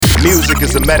Music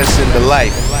is a medicine to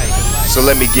life, so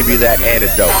let me give you that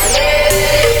antidote.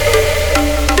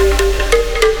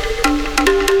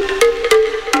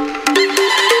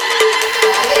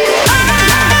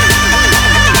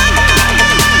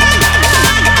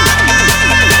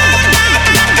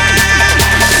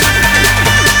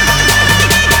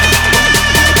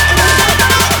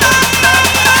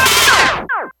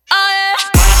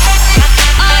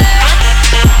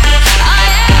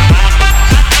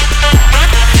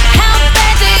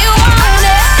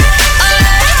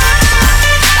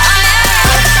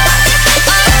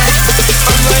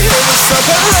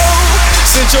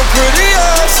 Your pretty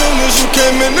ass soon as you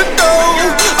came in the door.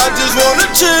 I just wanna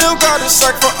chill, got a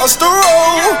sack for us to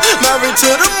roll. Married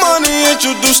to the money,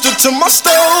 introduced her to my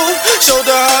stove. Showed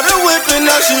her how to whip it,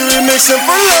 now she remixing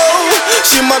for low.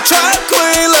 She my track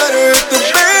queen, let her hit the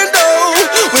bando.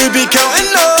 We be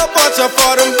counting up, watch how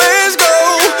far them bands go.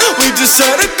 We just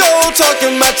set a goal,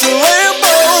 talking matching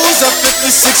Lambos. At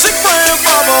 56 a gram,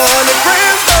 500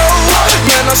 grams though.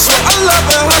 Man, I swear I love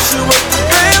her, how she with the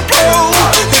band pole.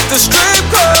 Hit the strip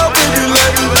club, we be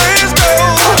letting bands go.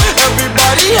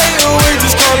 Everybody hatin', we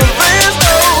just call them fans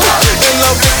though. In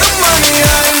love with the money, I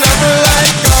ain't never let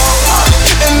it go.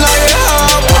 And I get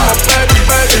hard with my baby,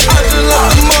 baby. I just love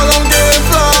the mall, I'm getting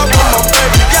flawed with my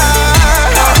baby,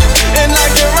 yeah. And I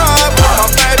get robbed with my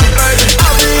baby, baby. I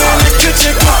be in the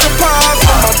kitchen cooking pies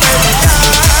with my baby,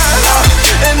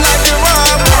 yeah. And I get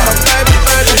robbed with my baby,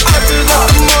 baby. I just love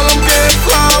the mall, I'm getting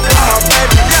flawed with my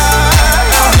baby,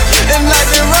 yeah. And I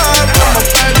get robbed with my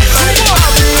baby, baby. I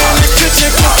be in the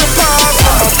kitchen cooking pies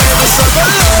with my baby, so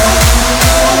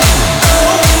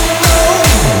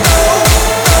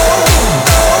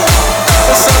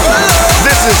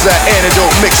This is an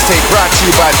antidote mixtape brought to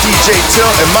you by DJ Till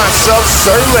and myself,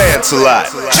 Sir Lancelot.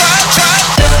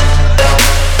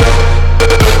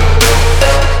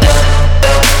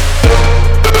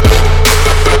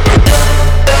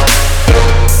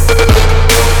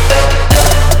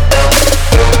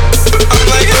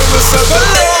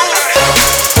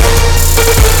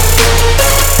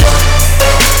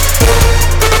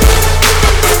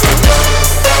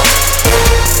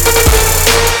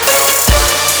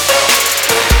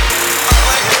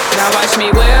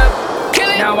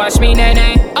 Now watch me nay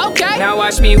nay. Okay. Now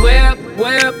watch me whip,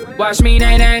 whip. Watch me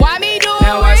nay nay. Why me do it?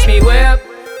 Now watch me whip.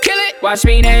 Kill it. Watch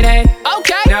me nay nay.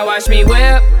 Okay. Now watch me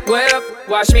whip, whip.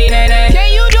 Watch me nay nay.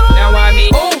 Can you do it? Now watch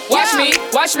me. Ooh, watch me,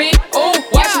 watch me. Ooh,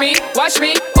 watch me, watch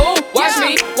me. Ooh, watch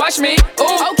me, watch me.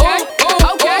 Ooh, okay,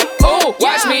 ooh, okay. Ooh,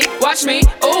 watch me, watch me.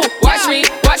 Ooh, watch me,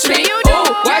 watch me.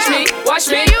 Ooh, watch me, watch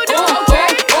me. Ooh,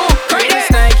 okay. Ooh, crazy.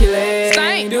 Stanky leg.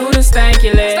 Stank. Do the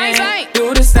stanky leg. Stank.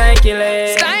 Do the stanky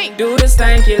leg. Stank. Do the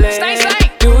stanky leg.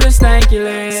 Stank. Do the stanky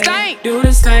leg. Stank. Do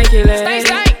the stanky leg.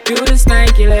 Stank. Do the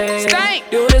stanky leg. Stank.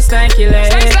 Do the stanky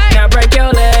leg. Now break your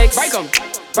legs. Break 'em.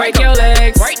 Break your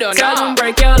legs. Break them. Tell them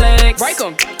break your legs. Break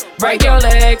 'em. Break your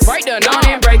legs. Break them. Don't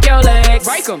even break your legs.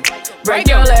 Break 'em. Break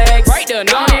your legs. Break them.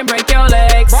 Don't even break your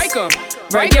legs. Break 'em.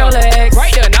 Break your legs.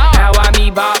 Break them. Now I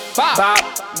me bop, bop, bop,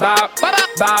 bop,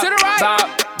 bop, to the right, bop,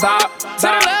 bop, to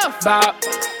the left, bop,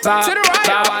 bop, to the right.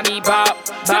 Now I me bop,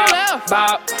 to the left,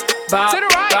 bop, bop, to the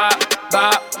right, bop,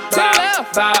 bop, to the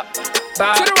left, bop,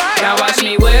 bop, to the right. Now watch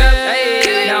me whip.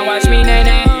 Now watch me nay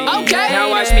nay. Okay. Now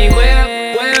watch me whip,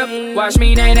 whip. Watch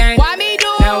me nay nay. Why me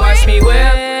do it? Now watch me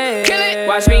whip. Kill it.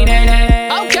 Watch me nay nay.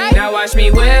 Okay. Now watch me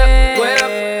whip, whip.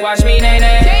 Watch me nay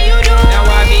nay. Can you do it? Now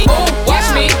watch me. Ooh, watch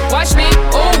me, watch me.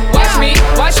 Ooh, watch me,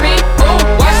 watch me. Ooh,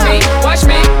 watch me, watch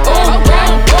me. Ooh, okay,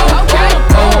 okay.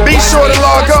 Be sure to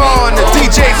log on to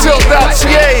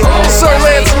DJTilt.ca,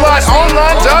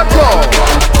 SirLancelotOnline.com.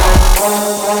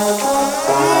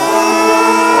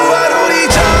 I don't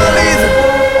need y'all either.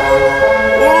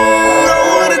 Ooh, I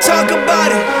wanna talk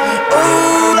about it.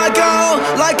 Ooh, like I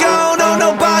don't know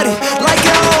nobody. Like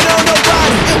I don't know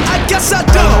nobody. I guess I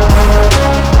don't.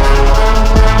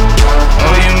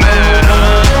 Oh, you mad,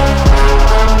 huh?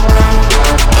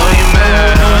 Oh, you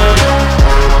mad,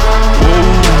 huh?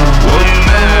 Ooh, oh, you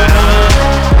mad, huh?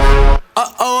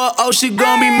 She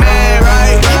gon' be mad,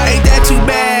 right? Ain't that too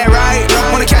bad, right?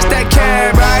 Wanna catch that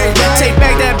cab, right? Take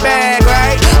back that bag,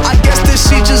 right? I guess that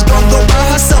she just gon' go buy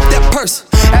herself that purse.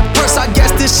 At first, I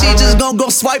guess that she just gon' go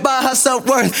swipe by her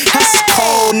self-worth. That's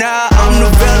cold, now I'm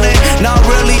the villain. Not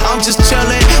really, I'm just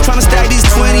chillin'. Tryna stack these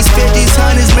 20s, 50s,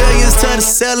 100s, millions to the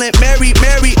ceiling. Mary,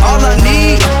 all I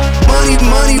need,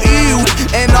 money, ew.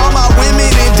 And all my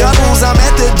women in doubles, I'm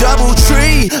at the double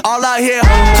tree. All I hear,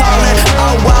 callin',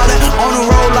 out wildin', on the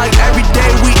road like every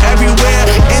day, we everywhere.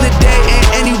 In a day and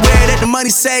anywhere that the money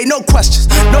say, no questions,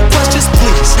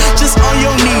 please. Just on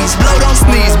your knees, blow, don't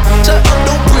sneeze, shut up,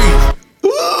 don't breathe.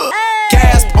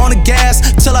 Gasp on the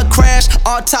crash.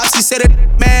 Autopsy said it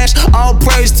mash. All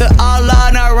praise to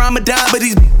Allah, not Ramadan, but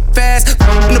these fast.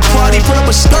 In the party, put up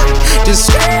a skirt,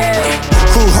 just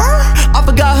who her? I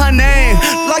forgot her name.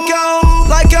 Like I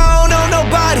don't know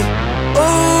nobody.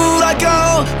 Ooh, like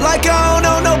I don't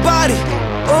know nobody.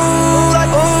 Ooh,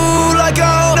 like I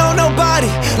don't know nobody.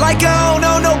 Like I don't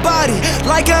know nobody.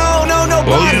 Like I don't know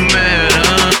nobody. Oh, you mad,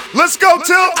 huh? Let's go,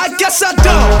 Till. I guess I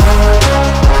don't.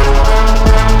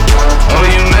 Oh,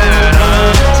 you mad,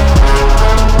 huh?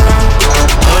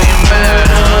 Oh, you mad,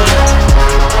 huh?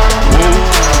 Whoa.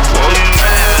 Oh, you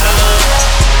mad, huh?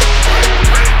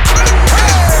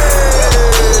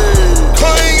 I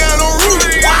ain't got no roof.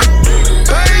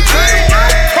 I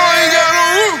ain't got no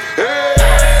roof.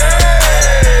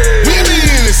 We be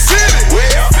in the city.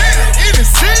 In the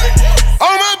city.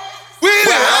 On my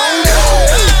wheel.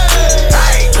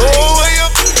 Oh, way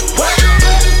up.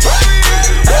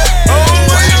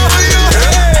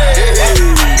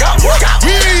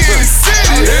 We be in the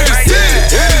city.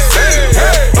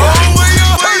 Oh, way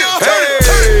up.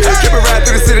 Skip it right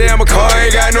through the city, I'm a car,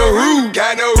 ain't got no roof.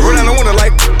 Run out, I wanna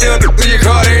like through your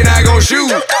car, they not gon'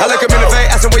 shoot. I look up in the face,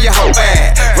 ask them where your hoe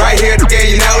at. Right here, yeah,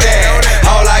 you know that.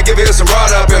 All I give is some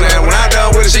rod up in there. When I'm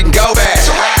done with it, she can go back.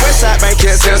 Westside bank,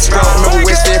 can't sell strong. Remember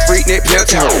West End, freak, net, pimp,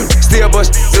 town. Still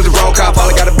bust to the wrong cop, all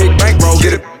I got a big bankroll,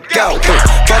 get it. Go,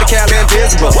 for the Cali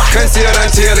invisible. Concealed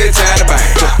until it's time to bang.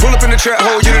 Pull up in the trap,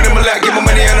 hold unit in my lap, get my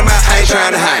money on the mouth, I ain't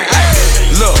trying to hang.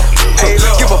 Look,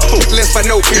 give a fool, let's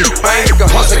fight no beat. I ain't gonna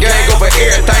hustle gang over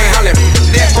everything, hollin'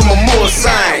 that from a more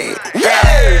sign.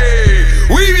 Hey,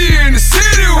 we be in the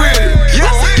city with it.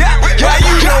 Yeah,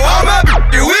 you know I'm up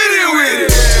with it, with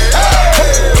it.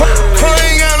 I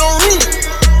ain't got no roof.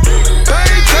 I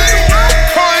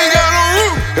ain't got no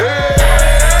roof.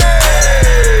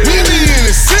 We be in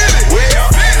the city.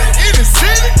 In the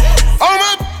city. On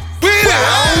my wheel.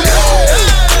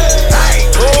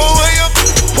 Oh, way up.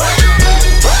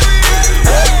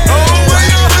 Oh, way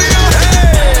up.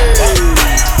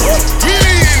 We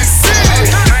be in the city.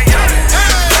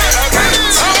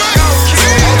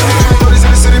 Brothers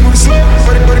in the city moving slow.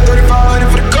 3500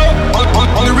 for the coat.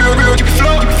 Only real, you can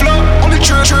flow. Only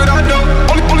true, I know.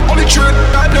 Only true, I know. Only true,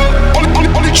 I know.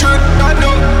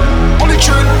 Only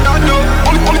true, I know.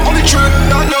 Only true,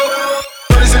 I know.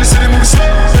 Brothers in the city moving slow.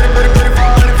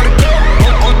 3500 for the coat.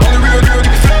 Only real, you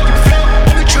can flow.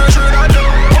 Only true, I know.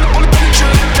 Only true,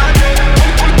 I know.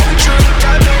 Only true,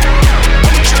 I know.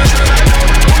 Only true, I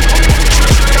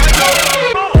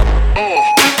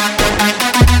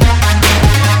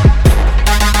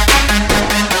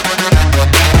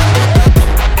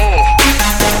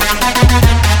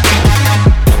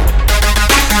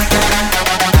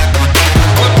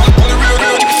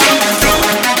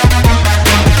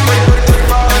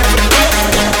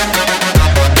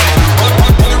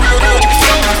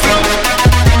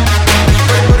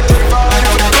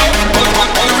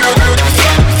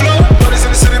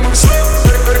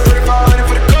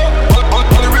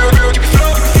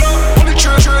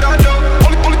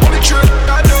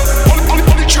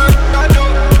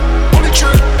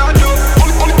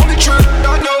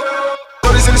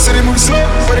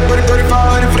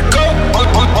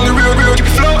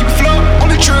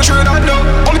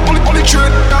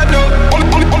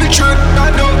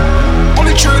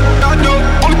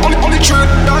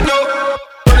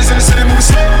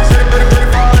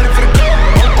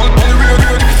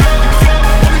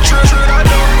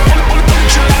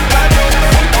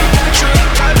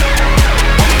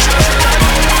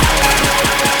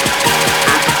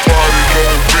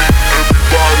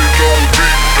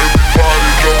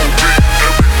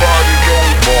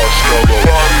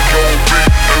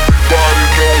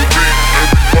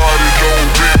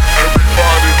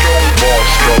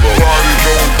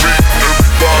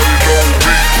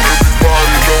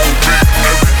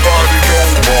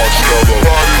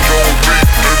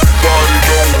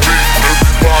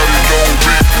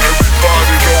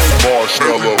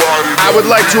I would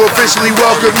like to officially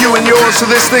welcome you and yours to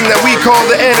this thing that we call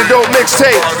the Antidote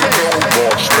Mixtape.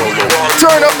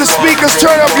 Turn up the speakers,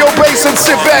 turn up your bass, and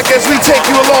sit back as we take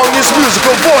you along this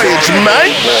musical voyage,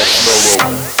 man.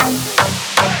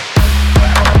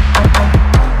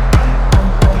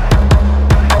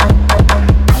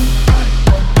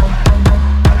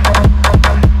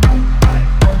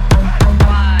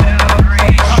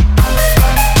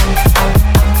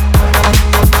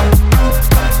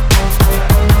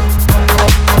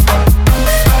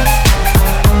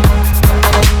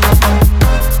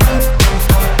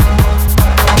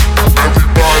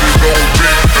 Everybody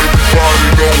gon'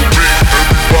 be,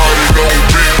 everybody gon'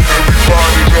 be,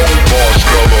 everybody gon' march.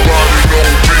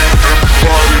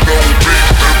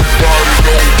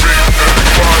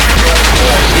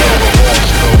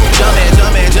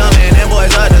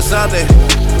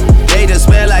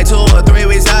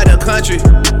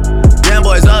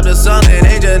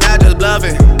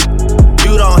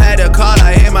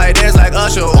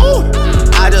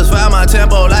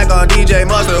 tempo like on DJ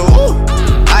Mustard, woo.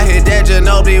 I hit that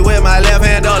Ginobili with my left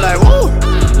hand, though, like, woo.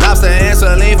 Lobster and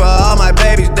saline for all my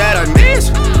babies that are niche.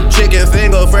 Chicken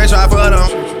finger, french fry for them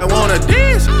I want a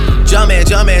dish. Jumpin',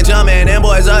 them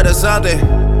boys up to something.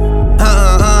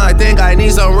 I think I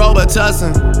need some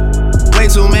Robitussin. Way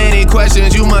too many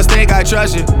questions, you must think I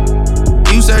trust you.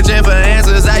 You searching for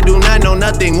answers, I do not know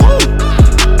nothing, woo.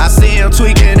 I see him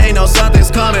tweaking, they know something's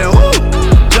coming, woo.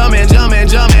 Jumpin',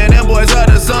 them boys up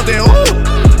to something, woo.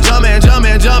 Jumpin',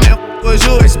 what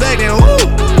you expecting, woo.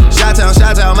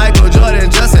 Shout-out, Michael Jordan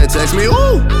just said text me,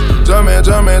 woo. Jumpin'.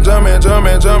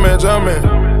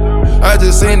 I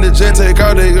just seen the jet take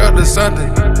out, they up to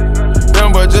something.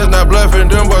 Them boys just not bluffing,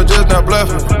 Jumpin',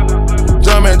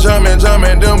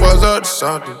 them boys up to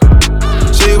something.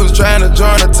 She was trying to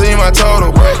join the team, I told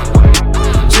her, wait.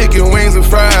 Chicken wings and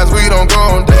fries, we don't go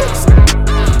on dates.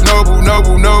 Noble.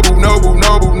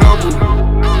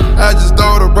 I just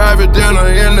throw the private dinner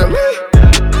in the lake.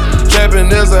 Trapping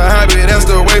is a hobby, that's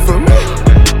the way for me.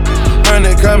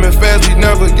 Money coming fast, we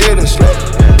never get a slip.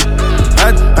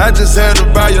 I just had to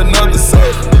buy another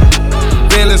safe.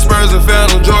 Feeling Spurs and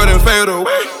Phantom Jordan fade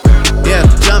away. Yeah,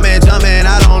 jumpin',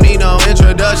 I don't need no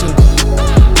introduction.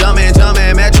 Jumpin',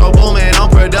 Metro boomin' on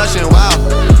production, wow.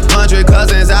 100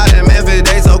 cousins out in Memphis,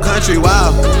 they so country,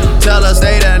 wow. Tell her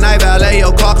stay the night, valet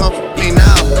your car, come me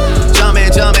now. Jumpin',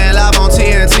 live on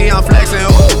TNT, I'm flexin',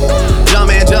 ooh.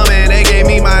 Jumpin', they gave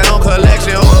me my own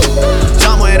collection, ooh.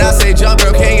 Jump when I say jump,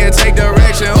 girl, can you take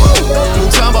direction, ooh.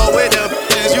 Mutombo with the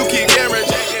bitches, you keep getting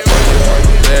rejected.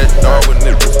 That dog with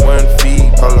nipples, 1 feet,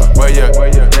 hold up, where ya?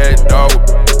 That dog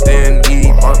with 10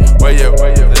 eat, where ya?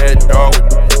 That dog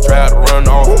with try to run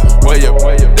off, where ya?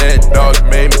 That dog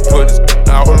made me put his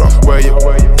out, where ya?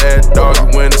 That dog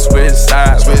went and switch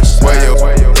sides, where ya?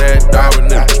 That dog with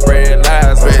nipples, spread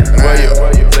lies, where ya?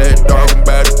 That dog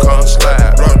about to come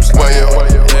slide, where ya?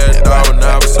 That dog when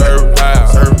I was serving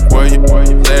pies, where ya?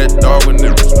 That dog with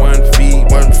nipples, 1 feet,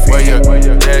 where ya?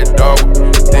 That dog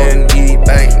didn't eat,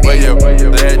 where ya?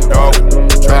 That dog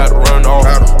try to run off,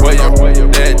 where ya?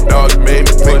 That dog made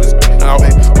me put his out,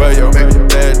 where ya?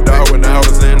 That dog when I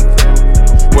was in,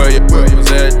 where ya? Was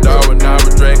that dog when I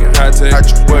was drinking hot take,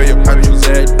 where ya? Was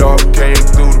that dog came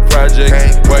through the project,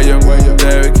 where ya?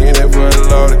 Derek in it for the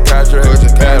load of contract,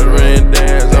 pattern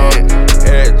dance on,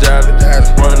 head jolly,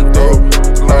 running through,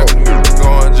 like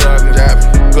going jogging,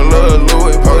 good little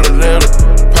Louis, put it in the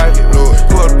pocket,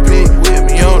 put a pig with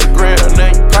me on the ground,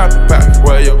 then you pop it,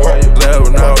 where ya? Glad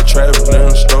when I was traveling in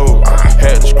the store,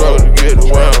 had to scroll to get to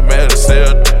where I'm at to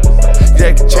sell.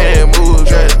 Jackie Chan moves,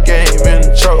 got the game in the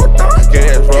choke.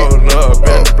 Gas rolling up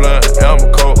in the blunt, I'm a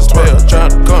cold spell.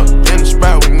 Tryna come in the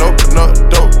spot, we open up the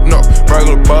door. No,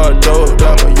 regular bar door,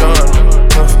 I'm a young.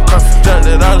 Done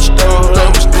it out the store,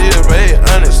 I'm still made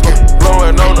honest.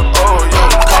 Blowing on the old,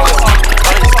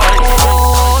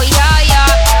 oh, yeah.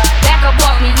 Back up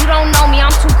off me, you don't know me,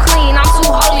 I'm too clean, I'm too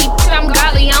holy. I'm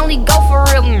godly, I only go for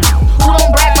real. Who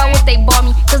don't brag about what they bought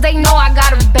me, cause they know I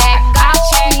got a bag. I'll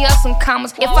check me up some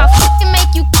commas. If I fucking make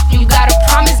you, you gotta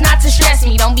promise not to stress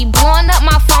me. Don't be blowing up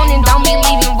my phone and don't be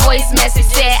leaving voice message.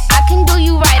 Said I can do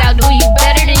you right, I'll do you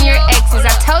better than your exes.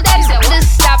 I told that nigga to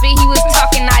stop it, he was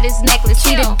talking out his necklace.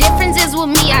 See, the difference is with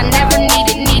me, I never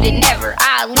needed, never.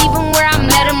 I leave him where I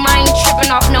met him, I ain't tripping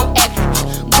off no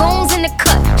extras. Goons in the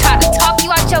cut, try to talk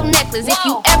you out your necklace. If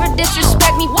you ever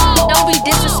disrespect me, don't be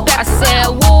disrespect. I said,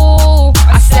 woo,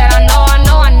 I said, I know.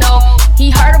 He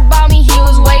heard about me, he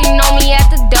was waiting on me at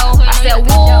the door. I said,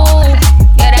 woo,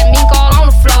 yeah, that mink all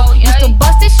on the floor. Used to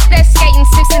bust this shit at skating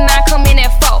 6 and 9, come in at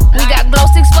 4. We got glow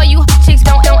sticks for you chicks,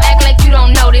 don't act like you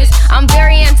don't know this. I'm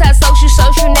very antisocial,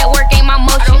 social network ain't my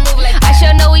motion. I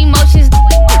show no emotions,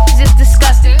 just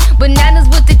disgusting. Bananas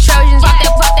with the Trojans, pop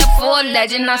that for a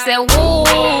legend. I said, woo,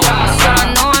 I said,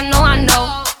 I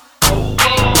know.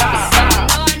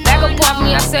 Back up off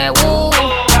me, I said, woo.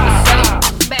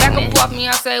 Back up off me,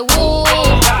 I say, woo.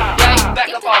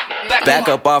 Back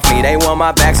up off me, they want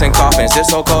my backs and coffins. It's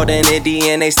so cold in Indy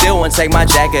and they still won't take my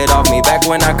jacket off me. Back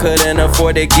when I couldn't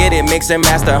afford to get it, mix and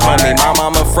master, homie. My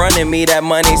mama fronted me that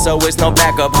money, so it's no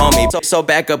backup, homie. So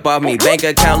back up off me, bank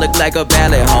account look like a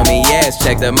ballot, homie. Yes,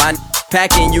 check the money.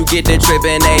 Packing, you get the trip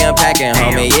and they unpacking,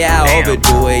 homie. Yeah, I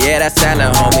overdo it, yeah, that's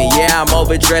salad, homie. Yeah, I'm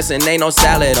overdressing, ain't no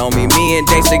salad on me. Me and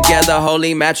Dates together,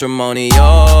 holy matrimony,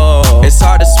 oh. It's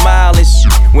hard to smile and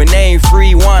shit when they ain't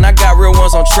free one. I got real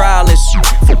ones on trial and shit.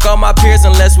 Fuck all my peers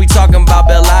unless we talking about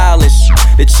Belle Isle and shit.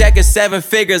 The check is 7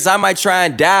 figures, I might try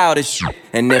and dial this shit.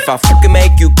 And if I fucking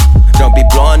make you, Don't be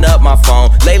blowing up my phone.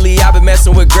 Lately I've been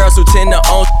messing with girls who tend to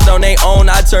own on they own.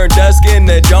 I turn dusk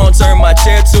into dawn, turn my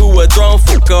chair to a throne.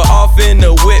 Fuck her off in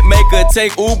the whip, make her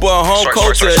take Uber home.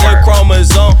 Cold to the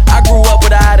chromosome. I grew up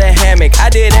without a hammock. I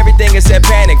did everything except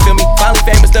panic. Feel me? Finally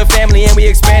famous, the family, and we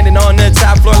expanding on the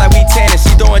top floor like we tanning. She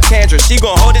throwing tantrums. She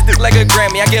gon' hold it like a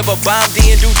Grammy. I give a bomb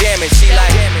D and do damage. She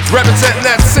like representing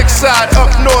that 6th side up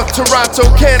north, Toronto,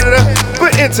 Canada,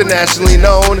 but internationally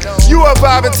known. You are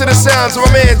vibing to the sounds of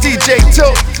my man DJ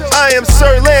Tilt. I am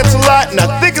Sir Lancelot, and I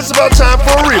think it's about time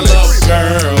for a remix.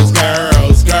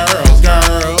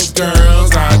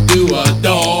 Girls, I do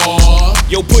adore.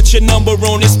 Yo, put your number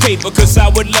on this paper, cause I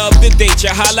would love to date you.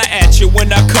 Holla at you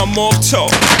when I come off tour.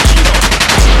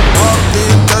 Walked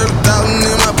in, 30,000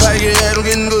 in my pocket, had them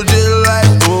getting go jail like,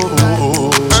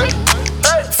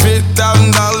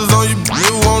 $50,000 on you,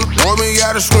 you want me,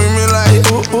 gotta screaming like,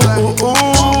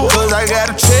 cause I got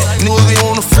a check, niggas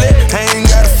on the flip, I ain't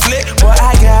got a flip, but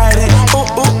I got it, I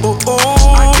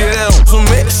get that some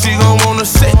mix, she gon' wanna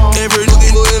sit, every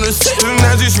nigga go in the set,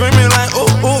 now she screaming like,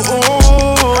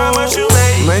 how much you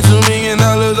made? Made $2 million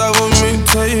off of me,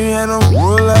 tell you I don't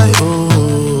roll like,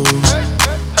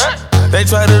 They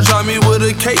tried to drop me with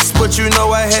a case, but you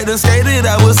know I had to skate it.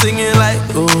 I was singing like,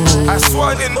 ooh. I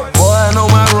swung in the boy, I know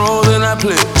my role and I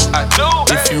play. I do.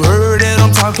 If you heard that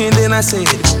I'm talking, then I said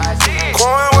it.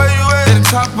 Coin, where you at? At the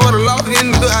top of the loft,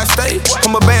 in the I stay.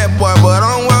 I'm a bad boy, but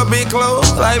I don't wear big clothes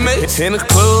like me. In the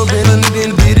club, and a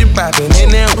nigga did it poppin'.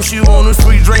 And now she want a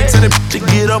free drink to the to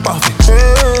get up off it.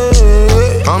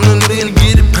 Hey, I'm the nigga to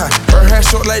get it poppin'. Her hair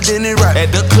short like Denny Rock.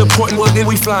 At the clip point,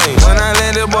 we flying. When I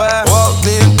landed, boy, I walked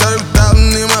in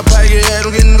 30,000 in my pocket, had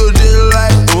them getting go jail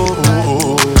like,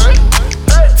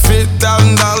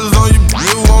 $50,000 on you,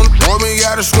 you want me,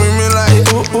 gotta screaming like,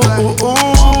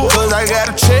 cause I got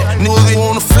a check, niggas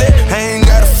wanna flip, I ain't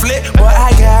got a flip, but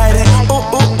I got it,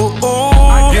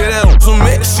 I get that some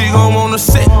mix, she gon' wanna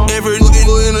sit, every nigga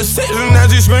go in the set, now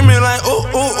she screaming like,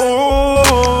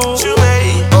 you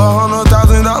made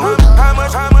 $100,000, how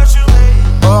much you made,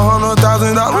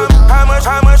 $100,000,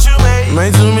 how much you made,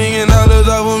 made $2 million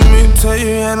off of me, tell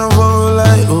you I don't roll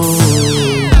like,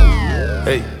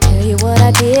 hey. Tell you what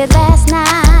I did last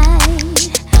night.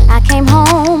 I came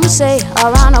home, say,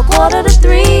 around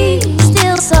 2:45,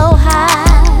 still so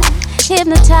high,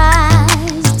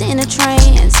 hypnotized in a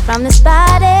trance from this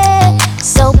body,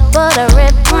 so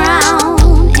buttery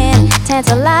brown and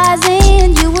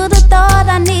tantalizing. You would've thought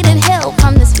I needed help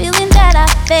from this feeling that I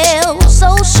felt.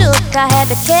 So shook, I had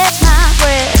to catch my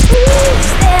breath. Ooh,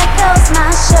 there goes my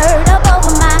shirt up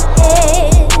over my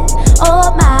head.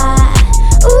 Oh my.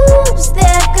 Ooh,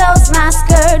 there goes my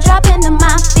skirt dropping to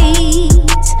my feet.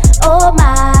 Oh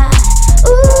my.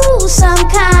 Ooh, some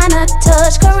kind of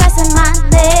touch caressing my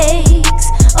legs.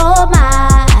 Oh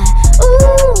my.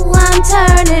 Ooh, I'm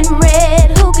turning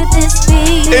red. Who could this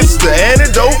be? It's the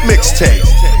Antidote Mixtape.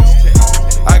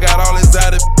 I got all this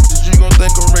out of you gon'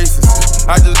 think I'm racist.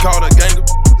 I just called a gang of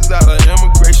out of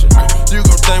immigration. You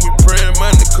gon' think we praying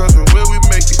money cause of where we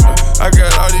make it. I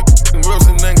got all these girls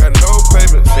and ain't got no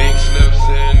payment. Pink slips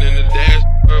sitting in the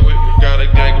dashboard with me. Got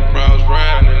a gang of bros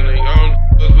riding and they own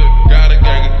with me. Got a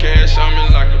gang of cash on me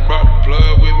like I brought the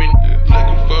plug with me.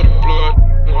 Looking for the plug,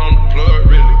 on the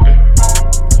plug, really.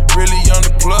 Really on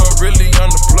the plug, really on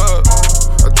the plug.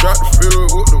 I dropped the fuel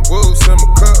with the wolves in my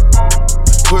cup.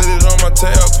 Put it on my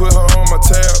tab, put her on my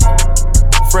tab.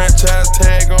 Franchise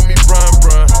tag on me,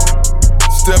 Bron.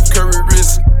 Steph Curry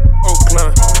wrist,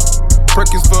 Oakland.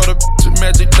 Perkins for the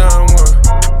Magic Down one.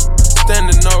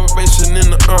 Standing ovation in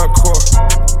the encore.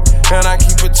 And I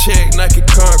keep a check, Nike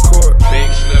Concord.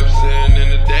 Pink slips sitting in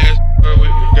the dashboard with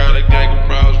me. Got a gang of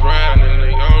bros riding and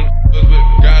they own with me.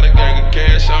 Got a gang of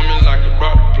cash on me like I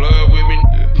brought the plug with me.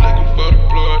 Looking for the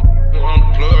plug, on the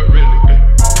plug, really.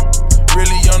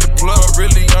 Really on the plug,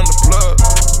 really on the plug.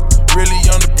 Really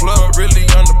on the plug, really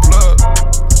on the plug.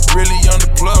 Really on the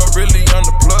plug, really on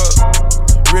the plug.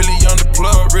 Really on the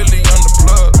plug, really on the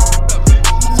plug.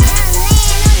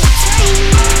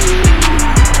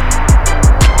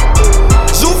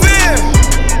 Zoufir!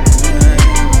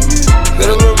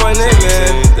 Gotta remember my name,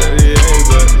 man.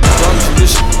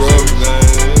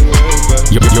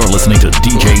 You're listening to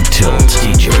DJ Tilt.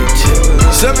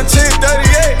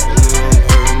 1738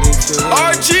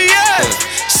 RGS.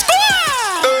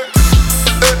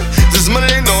 This money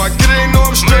ain't know I get it, ain't know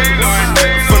I'm straight.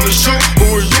 From the shoot,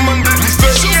 who are you, my nigga?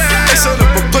 They set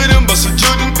up a play them, but so you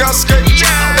done got skate.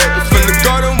 From the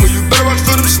garden, where you better watch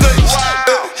for them snakes.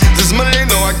 This money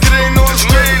ain't know I get it, ain't know I'm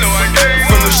straight.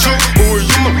 From the shoot, who are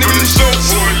you, my nigga?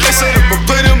 They set up a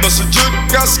play them, but so you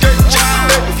done got skate.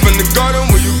 From the garden,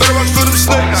 where you better watch for them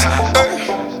snakes.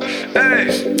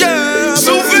 Yeah.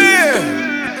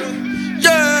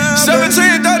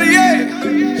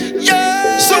 1738.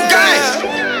 Yeah. So gang.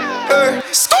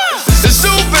 It's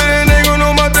so bad, ain't gon'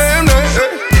 know my damn name.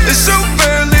 It's so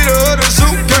bad, leader of the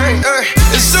zoo gang.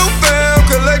 It's so bad, I'm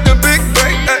collecting big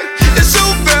bank. It's so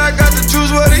bad, I got to choose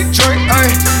what he drink.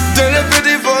 Done it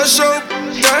 50 for a show.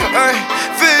 15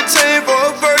 for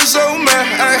a verse, oh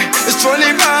man. It's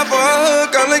 25 for a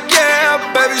hook. I'm like, yeah,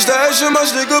 baby, stash in my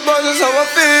sneaker box, that's how I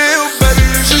feel, baby.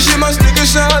 You should see my sneaker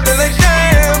shine, they're like,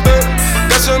 damn, baby.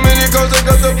 Got so many cars, they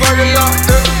got the parking lot.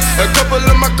 A couple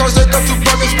of my cars, they got 2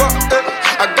 parking spots.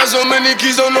 I got so many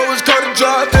keys, don't know which car to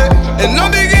drive. And I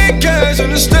be getting cash,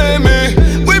 understand me.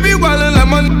 We be wildin' like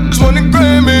my niggas wanna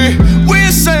Grammy. We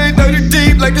insane, 30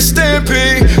 deep like a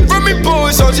stampede. From me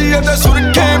boys, RGF, that's who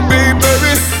it can be,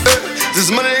 baby. This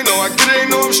money ain't no, I get it,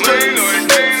 ain't no, I'm straight.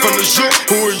 From the shoot,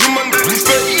 who are you, my niggas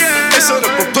fake? They set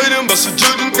up a plate, but some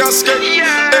Jordan got skate.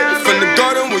 From the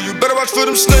garden, well, you better watch for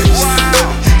them snakes.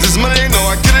 This money ain't no,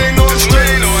 I get it, ain't no, I'm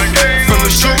straight. From the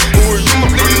shoot, who are you, my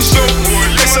niggas fake?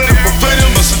 They set up a plate,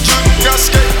 but some Jordan got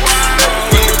skate.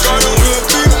 From the garden, we'll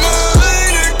be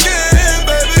mine again,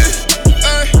 baby.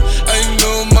 I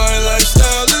know my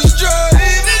lifestyle is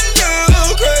driving you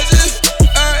crazy.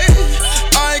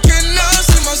 I cannot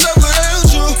see myself without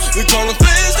you. We call them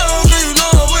things down, cause you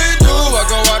know how we do. I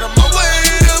go out of my way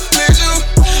to please you.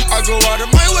 I go out of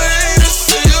my way to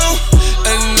see you.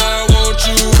 And I want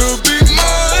you to be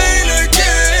mine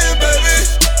again, baby.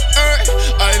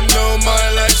 I know my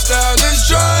lifestyle is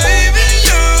driving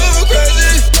you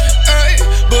crazy.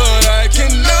 But I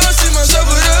cannot see myself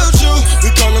without you.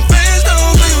 We call them things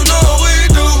down, cause you know how we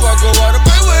do. I go out of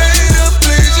my way to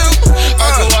please you.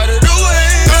 I go out of the way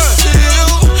to see you.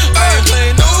 I ain't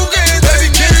playing no games, baby,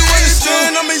 can you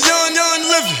understand? I'm a young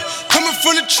living, coming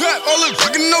from the trap. All the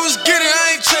fucking know is getting.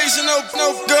 I ain't chasing no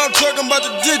girl, I'm talking about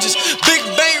the digits. Big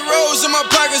bank rolls in my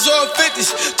pockets, all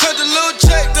 50s. Touch a little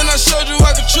check, then I showed you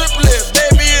I could triple it.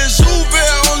 Baby, it's Uber,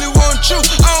 I only want you.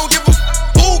 I don't give a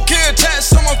who can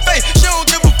tats on my face. She don't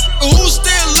give a who's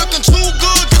still looking too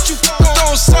good. Get you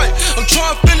on sight. I'm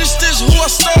trying to finish this, who I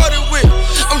started with.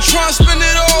 I'm trying to spend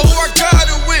it all, who I got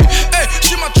it with. Hey,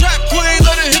 she my trap queen,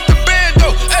 let her hit the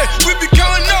bando. Hey, we be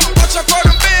counting up, watch how far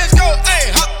them bands go.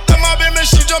 Hey, hop in my baby,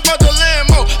 she jump out the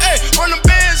Lambo. Hey, run them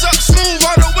bands up, smooth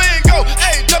out the window.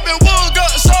 Hey, jumping wood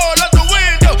guts all out the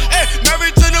window. Hey,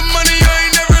 married to the money, I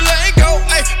ain't never letting go.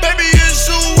 Hey, baby, it's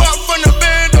you out from the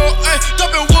bando. Hey,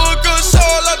 jumping wood guts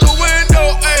all out the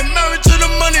window. Hey, married to the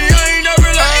money, I ain't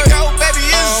never letting go. Baby,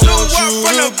 it's you out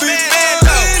from the bando.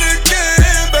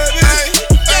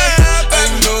 I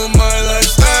know my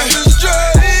lifestyle is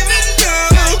driving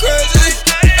you crazy.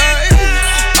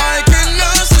 I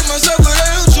cannot see myself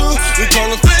without you. We call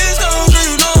them things down, cause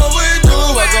you know how we do.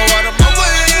 I go out of my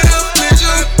way to please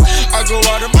you. I go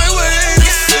out of my way to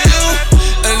see you.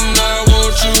 And I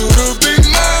want you to be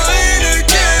mine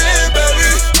again, baby.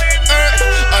 I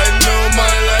know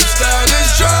my lifestyle is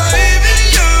driving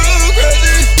you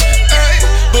crazy.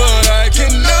 But I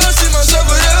cannot see myself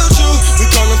without you. We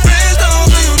call them things down,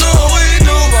 cause you know how we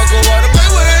do. I go out of my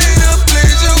way to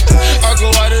please you. I go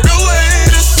out of the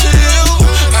way to see you.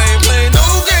 I ain't playing no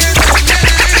games.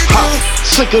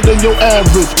 Sicker than your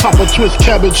average, Papa twist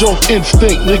cabbage off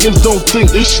instinct. Niggas don't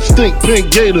think they stink. Pink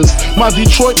Gators, my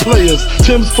Detroit players.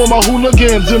 Tim's for my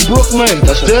hooligans in Brooklyn.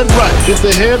 Dead right, get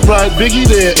the head right. Biggie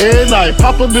there, air night.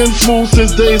 Papa been smooth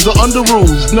since days of under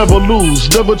rules. Never lose,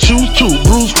 never choose to.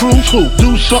 Bruise, cruise, who?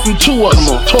 Do something to us.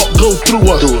 Talk, go through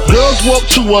us. Girls walk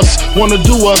to us, wanna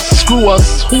do us, screw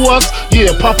us. Who us?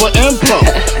 Yeah, Papa and Puff.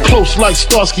 Close like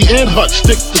Starsky and Hutch,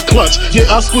 stick the clutch. Yeah,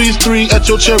 I squeeze 3 at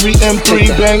your cherry M3.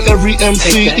 Bang every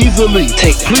MC easily.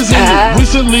 Pleasing you.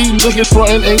 Recently, niggas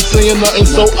frontin' ain't saying nothing,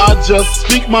 so I just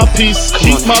speak my peace,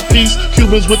 keep my peace.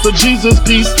 Cubans with the Jesus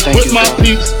piece, with my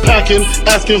peeps packing,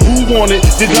 asking who want it.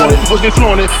 You got it, fucking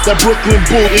flaunt it. That Brooklyn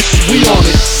bull, we on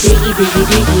it. Biggie, biggie,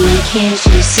 biggie, can't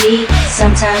you see?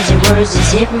 Sometimes your words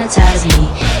just hypnotize me,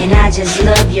 and I just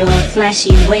love your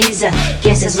flashy ways. I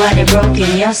guess that's why they're broken,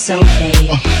 you're so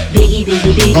fake. Biggie,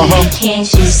 biggie, biggie, can't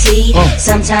you see?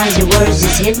 Sometimes your words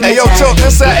just hypnotize me. Hey yo, Tilt,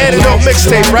 this is our Antidote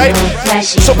mixtape, right?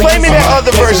 So play me that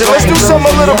other version. Let's do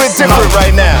something a little bit different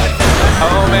right now.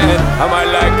 Oh man, I'm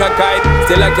like a kite.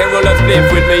 Still I can roll a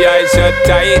spliff with me eyes shut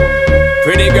tight.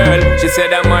 Pretty girl, she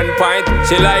said I'm on point.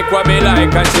 She like what me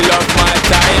like and she love my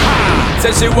time.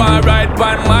 Said she want ride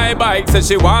on my bike. Said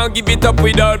she want give it up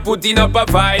without putting up a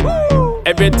fight.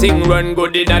 Everything run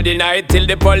good in the night till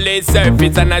the police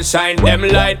surface and I shine them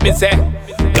light. Me say,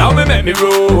 now me make me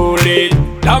roll it.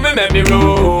 Now me make me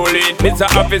roll it, Mr.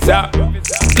 Officer.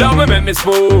 Now me make me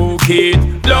smoke it.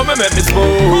 Now me make me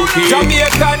smoke it.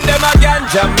 Jamaican them a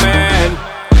ganja man.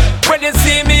 When you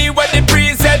see me with the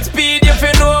preset speed, you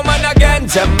feel no man a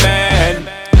ganja man.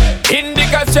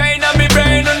 Indica strain on me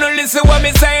brain, and no listen what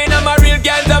me saying, I'm a real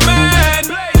ganja man.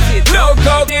 No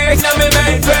cocaine on me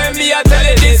mainframe, me I tell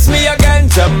you this, me a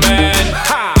ganja man.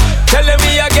 Ha! Telling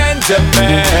me a ganja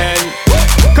man.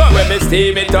 Come when me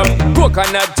steam it up,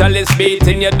 coconut chalice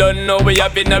beating, you don't know we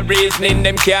have been a reasoning,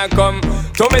 them can't come.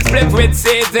 So me split with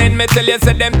season, me tell you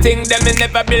say them things them me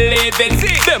never believe in.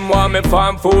 Them want me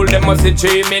farm fool, them must be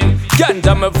dreaming.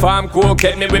 Ganja me farm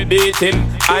cocaine, me will beat him.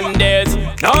 And there's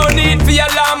no need for your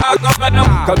alarm,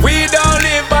 cause we don't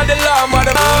live by the law,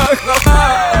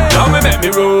 motherfucker. Now me make me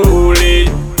roll it,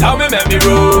 now me make me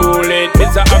roll it,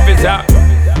 Mr. Officer.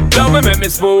 Love me make me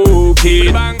smoke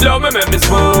it, love me make me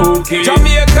smoke it.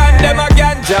 Jamaican them a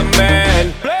ganja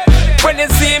man. When you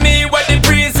see me with the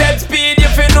preset speed, you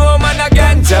feel no man a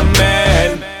ganja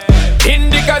man.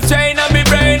 Indica strain on me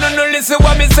brain, and no listen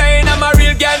what me saying, I'm a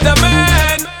real ganja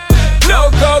man. No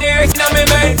cocaine on me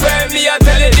mainframe, me I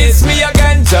tell you this, me a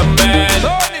ganja man.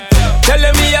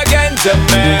 Telling me a ganja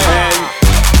man.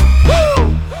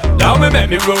 Now me make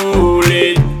me roll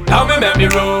it, now me make me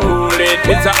roll it,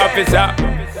 Mr. Officer.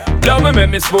 Love me make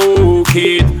me smoke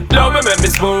it, love me make me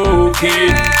smoke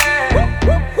it.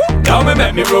 Now me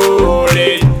make me roll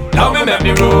it, now me make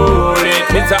me roll it,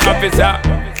 Mr. Officer.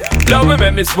 Love me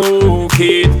make me smoke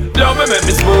it, love me make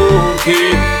me smoke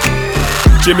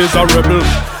it. Jimmy's a rebel,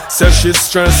 says she's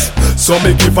stressed, so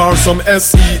me give her some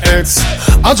sex.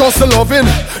 I just loving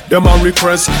them a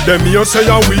request. Them here say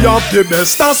we have the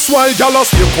best. That's why gyal a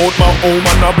stay out my home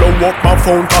and I blow up my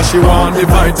phone, cause she want the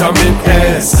vitamin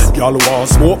S. Gyal want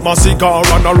smoke my cigar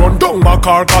and I run down my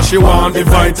car, cause she want the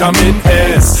vitamin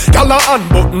S. Gyal a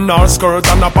unbutton her skirt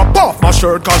and I pop off my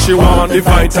shirt, cause she want the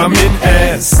vitamin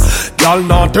S. Gyal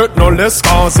not hurt no less,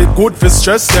 cause it good for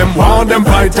stress. Them want them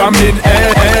vitamin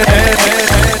S.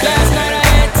 Last night I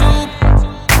had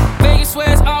two. Vegas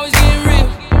where it's always getting real.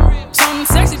 Something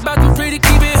sexy about them pretty,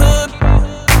 keep it hood.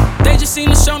 They just seem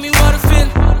to show me what I feel.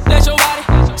 Let your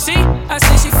body see. I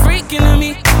say she freaking to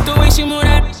me. The way she move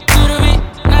that to the beat.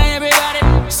 Now everybody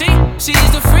see.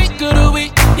 She's the freak of the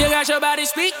week. You got your body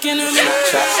speaking to me.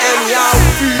 And y'all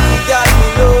freaky gal me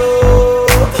know.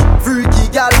 Freaky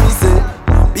gal me say.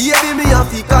 Baby me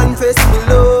have to confess me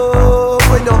love.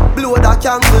 When you blow that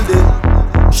candle there.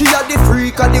 She had the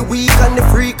freak of the week and the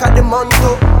freak of the month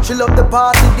too. She love the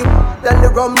party, and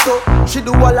the rum too. She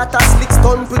do a lot of slick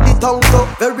stunt with the tongue too.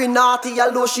 Very naughty,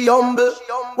 although she humble.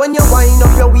 When you wind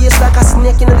up your waist like a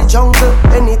snake in the jungle.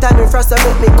 Anytime you first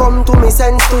make me come to me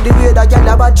sense to the way that girl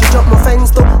about she drop my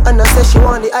fence too. And I say she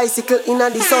want the icicle in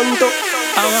the sun too.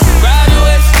 I'ma grab your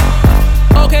waist.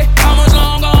 Okay, how much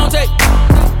long gon' take?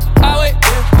 I wait,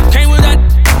 came with that.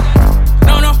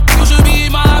 No, you should be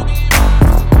my.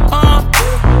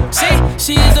 See,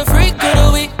 she is the freak of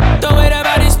the week. The way that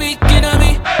body speaking to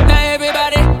me. Now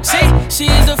everybody, see,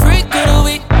 she is the freak of the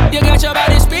week. You got your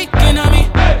body speaking to me.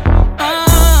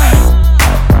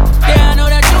 Yeah, I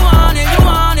know that you want it, you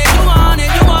want it, you want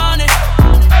it, you want it.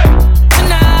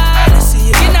 Tonight, let's see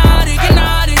you get naughty, get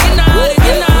naughty, get naughty,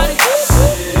 get naughty.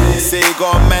 Say you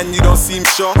got a man, you don't seem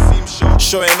sure.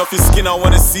 Showing off your skin, I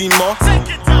wanna see more.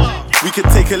 We could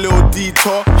take a little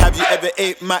detour. Have you ever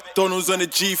ate McDonald's on a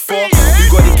G4? Who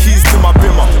got the keys to my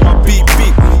bimmer? Beep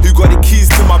beep. Who got the keys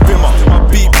to my bimmer?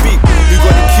 Beep beep. Who got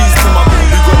the keys to my?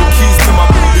 Who got the keys to my?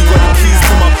 Who got the keys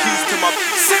to my? Keys to my?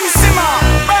 Sim Simma,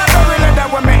 Barbara that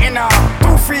with me inner.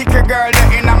 Two freaky girl that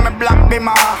inna me black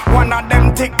bimmer. One of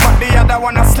them thick but the other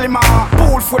one a slimmer.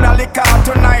 Pool full of liquor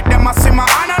tonight them a simmer.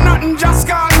 And a nothing just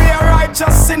call me a righteous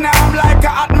sinner. I'm like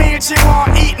a hot meal, she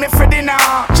won't eat me for dinner.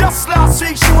 Just last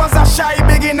week she was a shy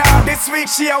beginner. This week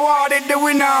she awarded the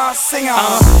winner singer.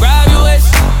 Grab your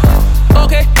waist.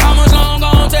 Okay, how much long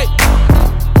gon' take?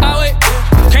 I wait,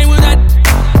 came with that.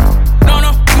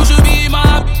 No, you should be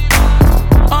my.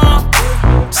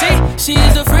 See, she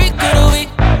is the freak of the week.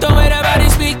 The way that body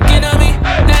speaking to me.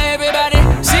 Now everybody,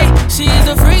 see, she is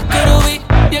the freak of the week.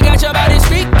 You got your body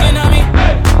speaking to me.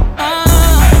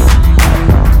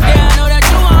 Yeah, I know that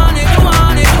you want it, you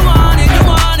want it, you want it, you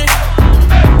want it.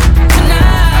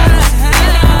 Tonight,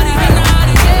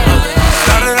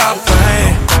 started off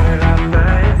playing,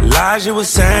 lies you were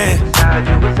saying.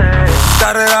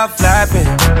 Started off laughing,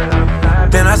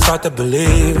 then I start to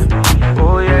believe.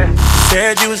 Oh yeah.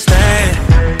 Said you was staying,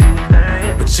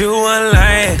 but you weren't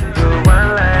lying.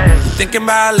 Thinking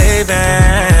about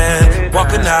leaving,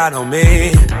 walking out on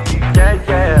me.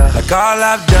 Like all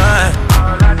I've done,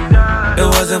 it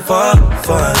wasn't for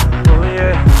fun.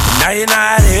 Now you're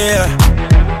not here,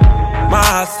 my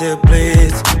heart still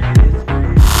bleeds.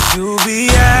 You be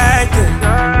acting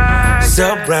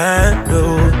so brand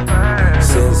new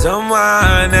since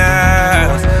someone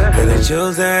else. Could have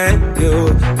chosen you,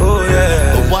 oh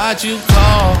yeah. But why'd you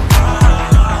call?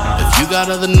 If you got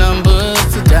other numbers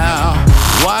to dial,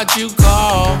 why'd you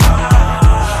call?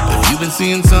 If you've been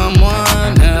seeing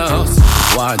someone else,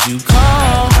 why'd you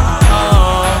call?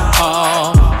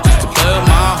 Just to play with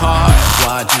my heart.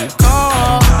 Why'd you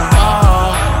call?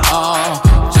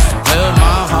 Just to play with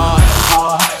my heart.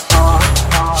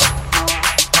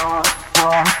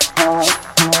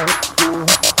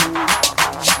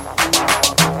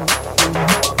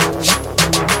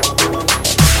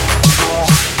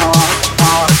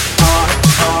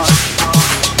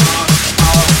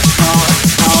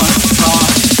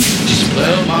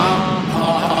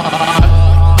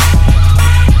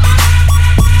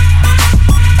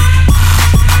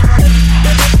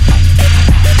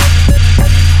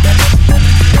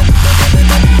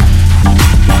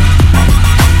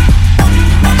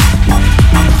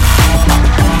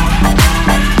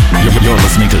 You're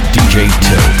listening to DJ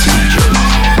Tilt.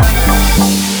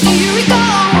 Do you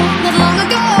recall not long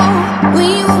ago when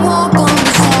you would walk on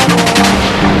the sidewalk?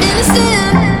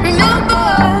 Innocent, remember,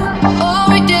 all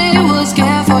we did was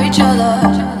care for each other.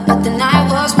 But the night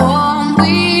was warm,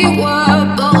 we were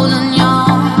bold and young.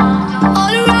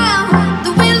 All around,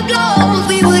 the wind blows,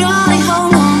 we would only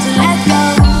hold on to let go.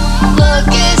 Look,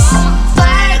 it's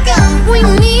fire gun, we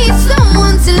need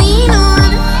someone to lean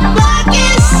on. Like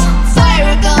it's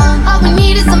fire gun, all we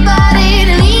need is somebody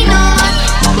to lean on.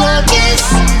 Look, it's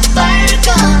fire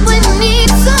gun, we need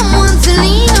someone to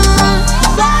lean on.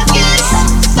 Like it's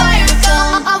fire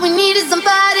gun, all we need is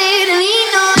somebody to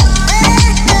lean on.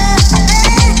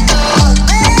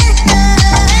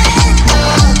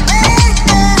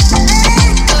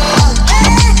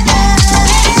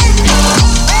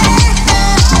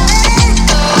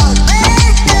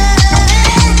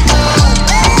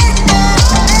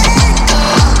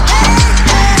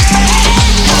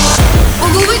 What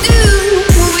would we do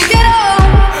when we get old?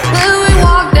 Will we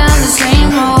walk down the same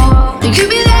road? Will you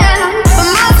be there by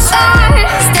my side,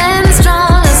 standing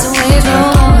strong as the waves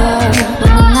roll over?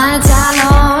 When the nights are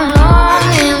long,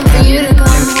 longing for you to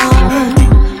come home.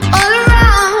 All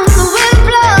around, the wind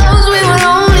blows, we would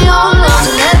only hold on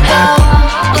to let go.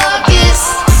 Look, it's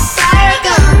fire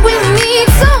gun, we need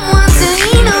someone to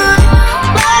lean on.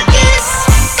 Look, it's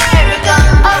fire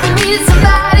gun, all we need is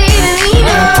somebody to lean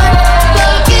on.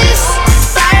 Look, it's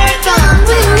fire gun,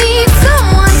 we need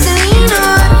someone to lean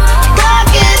on. Look,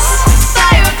 it's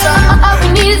fire gun, all we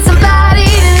need is somebody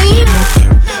to lean on.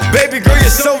 Baby girl, you're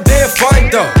so damn fine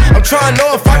though. I'm trying to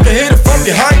know if I can hit it from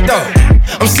behind though.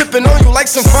 I'm sipping on you like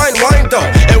some fine wine though.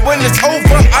 And when it's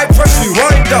over, I press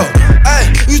rewind though.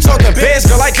 Ay, you talking bands,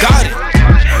 girl, I got it.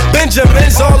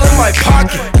 Benjamin's all in my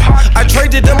pocket. I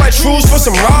traded in my trues for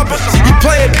some robbers. You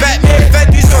playing Batman,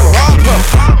 Fetty's gonna rob him.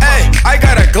 Ay, I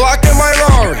got a Glock in my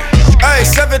Rari. Ay,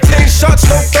 17 shots,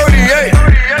 no 38.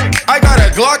 I got a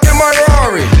Glock in my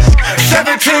Rari.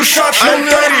 17 shots, no 38.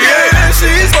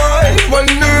 She's mine,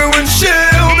 wonder when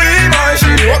she'll be mine. She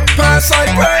walk past like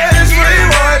praise,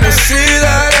 rewind and see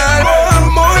that I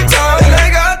one more time. And I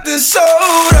got this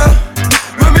soda.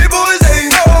 When me boys, they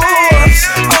know us.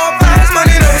 All fast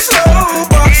money, no slow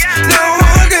bucks. No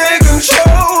one can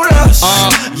control us.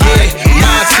 Yeah,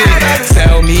 my chick,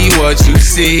 tell me what you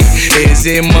see. Is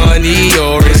it money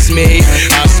or it's me?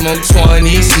 I smoke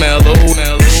 20, smell a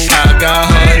I got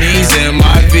honeys in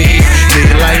my V. They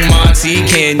like Monty,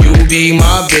 can you be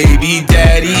my baby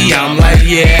daddy? I'm like,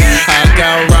 yeah. I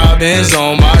got robins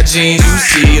on my jeans. You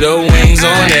see the wings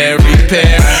on every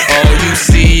pair. All you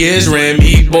see is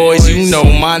Remy boys. You know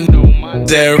my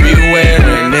everywhere.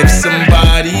 And if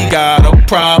somebody got a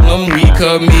problem, we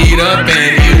could meet up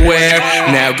anywhere.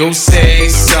 Now go say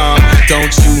some.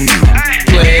 Don't you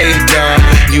play dumb?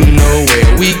 You know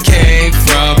where we came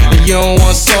from. You don't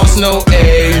want sauce, no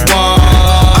A1. I'm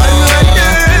like,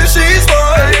 yeah, she's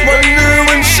mine. Wonder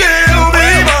when she'll be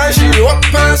mine. She walk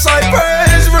past like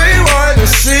praise, rewind and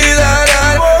see that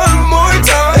I one more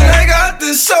time. And I got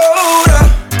this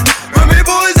soda. Remy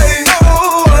boys, they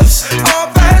know us. All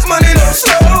fast money, no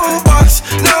slow bucks.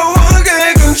 No one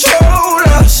can control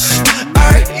us.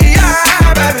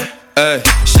 Yeah, baby. Ay,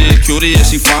 she a cutie, yeah,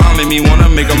 she fine. Make me wanna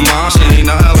make her mine. She ain't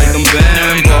nothing like them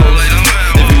bambos.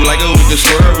 If you like it, we can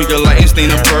swerve. We can light and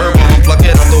stain a purple. Pluck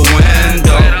it out the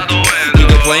window. We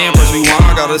can play and press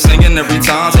rewind. Got her singing every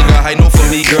time. Take a high note for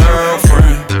me,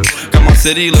 girlfriend. Got my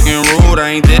city looking rude.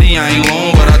 I ain't Diddy, I ain't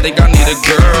lone, but I think I need a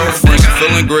girlfriend. She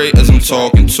feeling great as I'm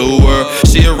talking to her.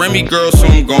 She a Remy girl, so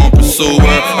I'm gon' pursue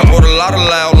her. I bought a lot of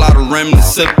loud, lot of Rem to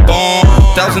sip on.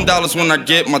 $1,000 when I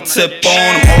get my tip on.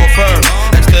 I'm off her.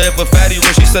 Asked her if a fatty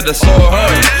when she said I saw her.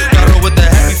 Got her with the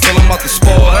happy feeling about to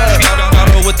spoil her. Got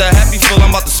her with with the happy feel, I'm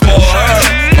about to spoil her.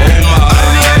 Oh my.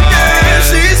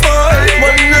 She's mine.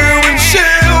 Wonder when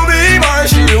she'll be mine.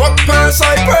 She walk past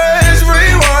like praise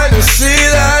rewind to see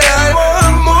that I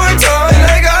one more time. And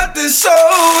I got this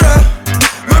soda.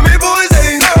 But me boys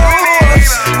they know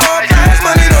us. All cash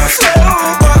money don't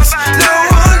slow us.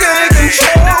 No one can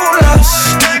control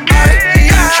us.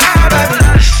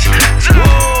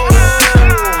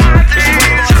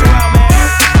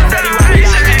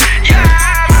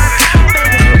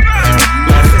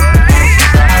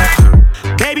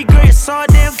 Baby girl, you're so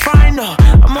damn fine, though.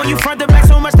 I'm on you front to back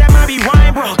so much that might be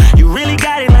wine, bro. You really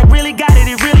got it, like really got it,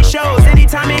 it really shows.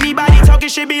 Anytime anybody talking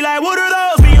shit, be like, what are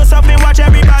those? Be yourself and watch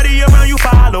everybody around you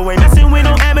follow. Ain't messing with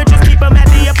no amateurs, keep them at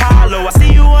the Apollo. I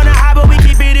see you on the high, but we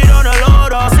keeping it on the low,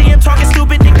 though. See him talking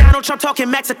stupid, think Donald Trump talking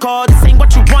Mexico. This ain't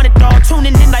what you wanted, though.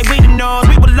 Tuning in like we the know.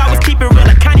 We will always keep it real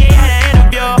like Kanye had an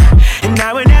interview. And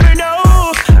I would never know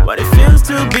what it feels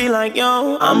to be like,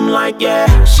 yo. I'm like, yeah,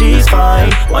 she's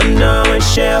fine. Wonder when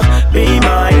she'll be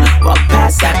mine. Walk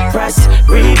past that press,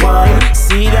 rewind.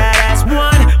 See that ass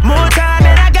one more time,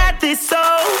 and I got this so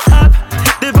up.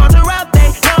 The phones are out,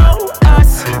 they know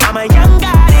us. I'm a young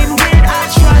god in with I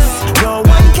trust. No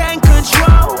one can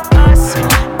control us.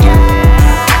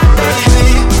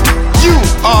 You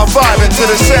are vibing to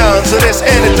the sounds of this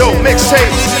Antidote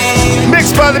mixtape.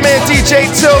 Mixed by the man DJ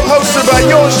Tilt, hosted by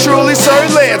yours truly, Sir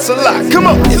Lancelot. Come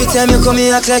on. Every time you come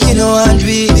here, act like you know I'm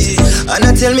weak. And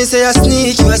I tell me, say I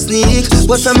sneak, you a sneak.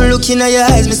 But from looking at your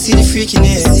eyes, me see the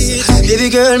freakiness. Baby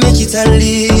girl, make it a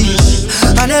leave.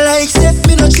 And I like, say,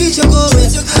 me no treat you good.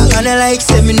 And I like,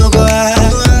 say, me no go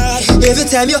hard. Every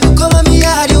time you come at me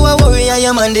yard, you a worry, and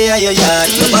your man there at your yard.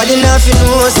 Nobody nothing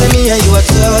know, say me and you a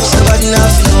touch. Nobody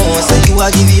nothing know, say you a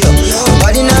give it up.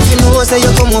 Nobody nothing know, say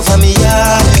you come over me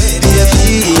yard.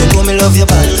 Baby, you know me love your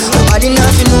body. Nobody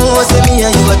nothing know, say me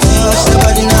and you a touch.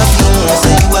 Nobody nothing know,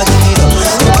 say you a give it up.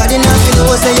 Nobody nothing know,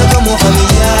 say you come over me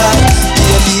yard.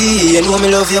 Baby, you know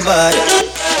me love your body.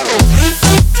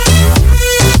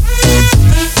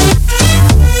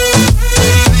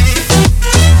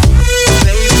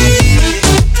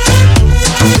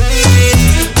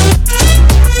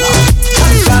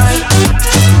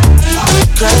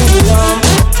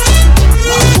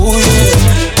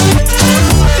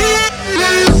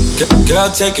 Girl,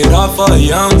 take it off for a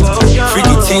young.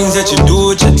 Freaky things that you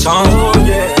do with your tongue.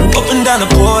 Up and down the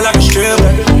pole like a stripper.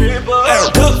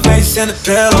 Good face and a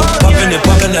pillow. Popping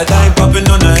that thing, popping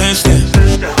on the handstand.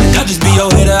 I'll just be your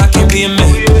hater, I can't be a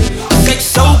man. Sex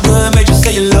so good, made you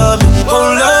say you love me.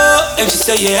 Hold up, and you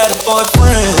say you had a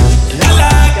boyfriend. And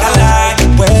I like the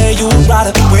way you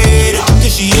ride it, the way that you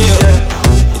she is.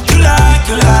 You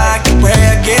like the way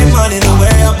I get money, the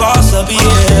way I boss up,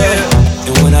 yeah.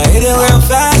 And when I hit it real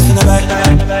fast in the back,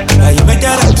 now you make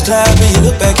that ass clap and you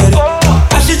look back at it.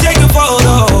 I should take a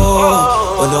photo,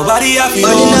 but nobody I feel.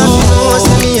 Nobody nothing know,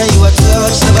 say me and you a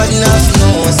touch. Nobody nothing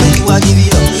know, say you a give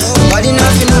it up. Nobody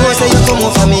nothing know, say you come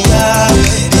over me, yeah.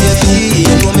 Baby,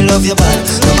 you know me love your body.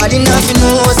 Nobody nothing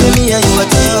know, say me and you a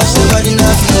touch. Nobody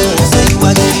nothing know, say you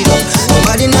a give it up.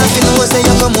 Nobody nothing know, say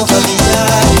you come over me,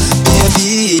 yeah.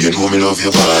 Baby, you know me love your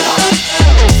body.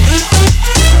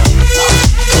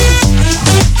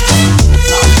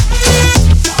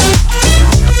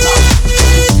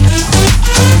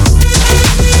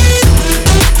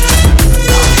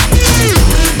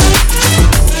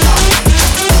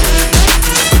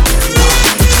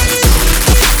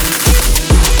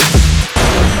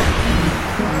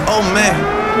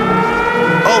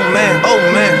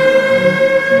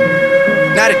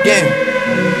 Not again.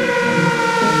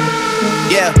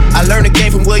 Yeah, I learned the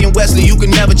game from William Wesley, you can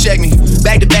never check me.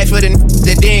 Back to back for the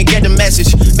that didn't get the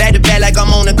message. Back to back like I'm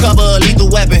on the cover of Lethal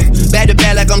Weapon. Back to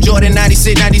back like I'm Jordan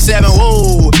 96, 97.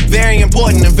 Whoa, very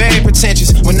important and very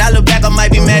pretentious. When I look back, I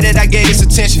might be mad that I gave this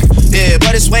attention. Yeah,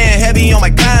 but it's weighing heavy on my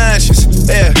conscience.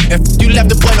 Yeah, if you left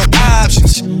the boy no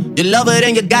options. You love her,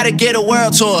 then you gotta get a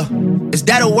world tour. Is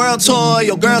that a world tour or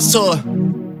your girl's tour?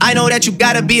 I know that you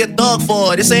gotta be a thug for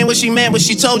her. This ain't what she meant when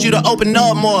she told you to open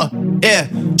up more. Yeah,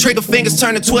 trigger fingers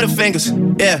turn to Twitter fingers.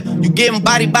 Yeah, you getting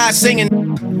body by singing.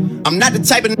 I'm not the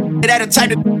type of that'll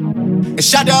type of. And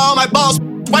shout to all my boss,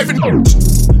 wife and.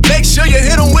 Make sure you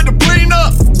hit him with the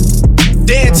prenup.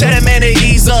 Then tell that man to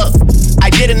ease up.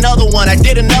 I did another one.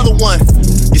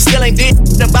 You still ain't did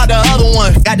about the other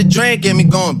one. Got the drink in me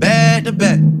going back to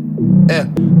back. Yeah,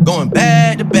 going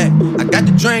back to back. I got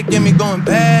the drink in me going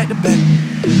back to back.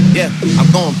 Yeah, I'm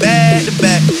going back to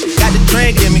back. Got the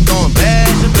drink in me going back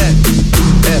to back.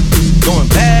 Yeah, going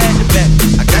back to back.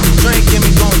 I got the drink in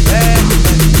me going back to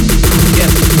back. Yeah,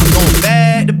 I'm going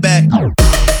back to back.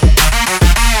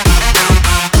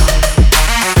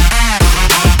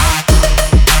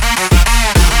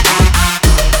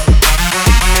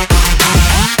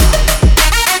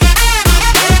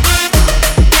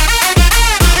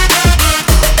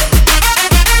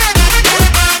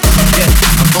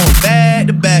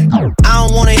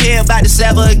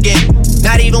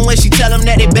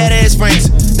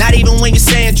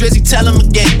 Drizzy, tell him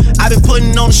again. I've been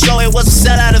putting on the show, it was a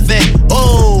sellout event.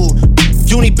 Oh,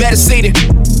 Junie better see it.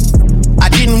 I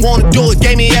didn't wanna do it,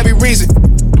 gave me every reason.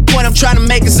 The point I'm trying to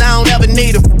make is I don't ever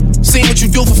need them. Seen what you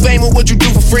do for fame or what you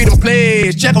do for freedom,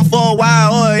 please. Check them for a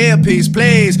while or an earpiece,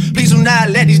 please. Please do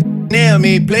not let these nail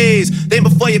me, please. Think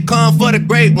before you come for the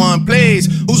great one, please.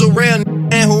 Who's a real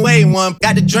and who ain't one?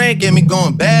 Got the drink in me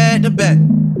going back to back.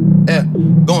 Yeah,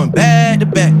 going back to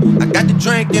back. I got the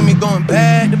drink in me going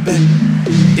back to back.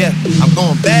 Yeah, I'm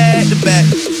going back to back.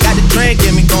 Got the drink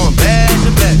in me going back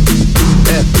to back.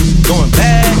 Yeah, going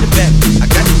back to back. I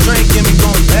got the drink in me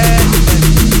going back to back.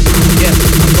 Yeah,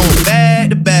 I'm going back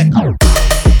to back.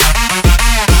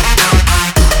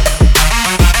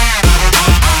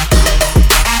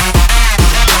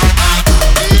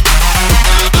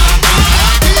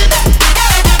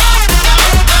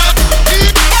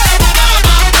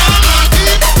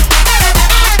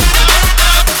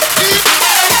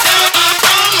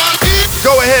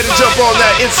 Jump on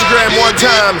that Instagram one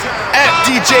time at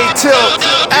DJ Tilt,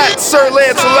 at Sir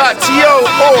Lancelot T.O.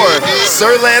 or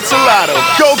Sir Lancelotto.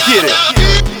 Go get it.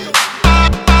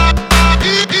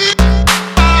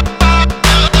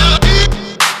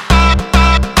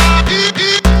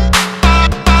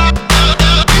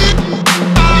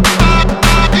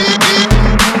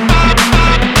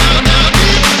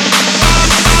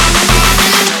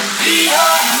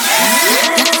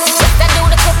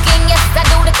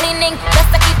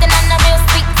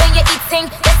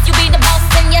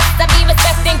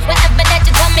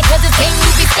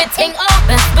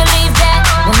 Best believe that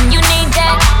when you need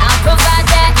that, I'll provide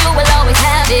that. You will always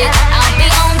have it. I'll be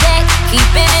on deck, keep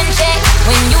it in check.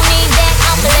 When you need that,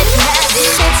 I'll let you have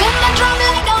it. Hitting the drum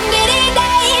like I'm Diddy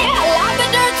Day. I like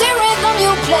the dirty rhythm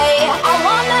you play. I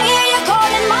wanna hear you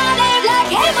calling my name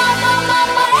like, hey mama,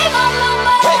 mama, hey mama,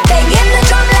 mama. Banging the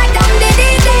drum like I'm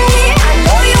Diddy Day. I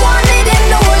know you want it in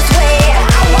the worst way.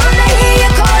 I wanna hear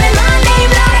you calling my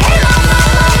name like, hey mama,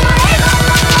 mama, hey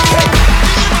mama, mama.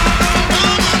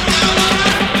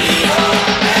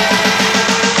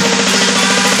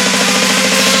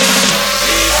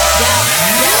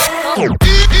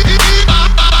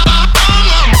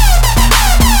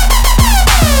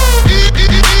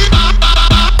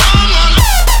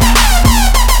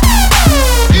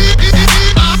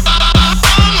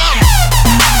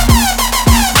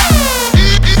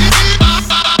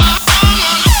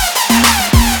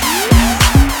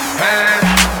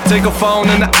 Take a phone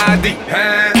and the ID.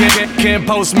 Can't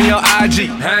post me on IG.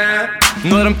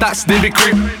 Know them thoughts, they be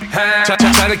creepin'. Try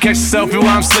to catch a selfie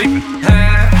while I'm sleeping.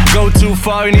 Go too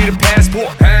far, you need a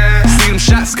passport. See them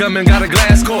shots coming, got a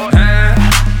glass court.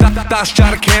 Thoughts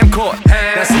try to camcord.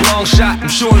 That's a long shot, I'm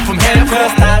shooting from half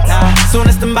court. Soon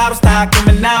as them bottles start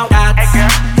coming out,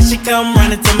 and she come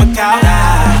running to my couch.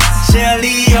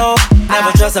 Leo,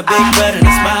 never trust a big butt and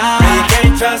a smile. You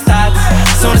can't trust that.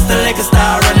 Soon as the liquor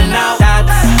start running out,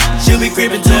 she'll be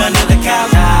creeping to another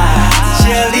couch.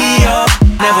 Leo,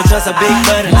 never trust a big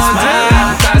butt and a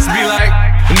smile. Thoughts be like,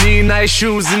 I need nice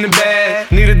shoes in the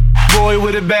bag. Need a boy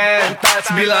with a bag.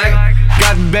 Thoughts be like,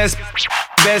 got the best.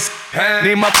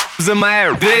 Need my in my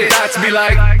hair. Thoughts be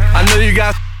like, I know you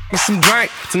got some drink.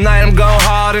 Tonight I'm going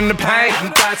hard in the paint.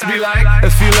 Thoughts be like,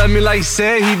 if you love me like he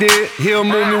said he did, he'll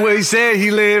move me where he said he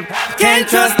lived. Can't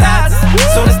trust that.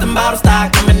 Soon as the bottles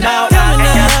start coming out,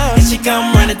 and she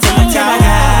come running to my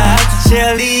couch.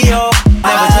 Leo,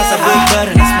 never trust a big butt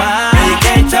and a smile. You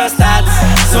can't trust that.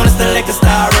 Soon as the liquor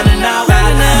start running out,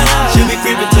 she'll be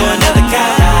creeping to another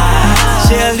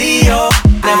couch. Leo,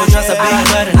 never trust a big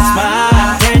butt and a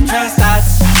smile. Can't trust that.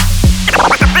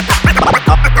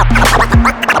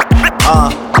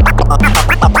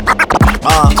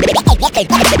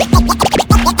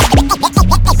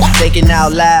 Thinking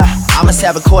out loud, I must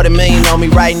have $250,000 on me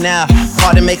right now.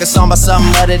 Hard to make a song about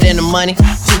something other than the money.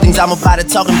 Two things I'm about to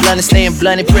talking blunt and staying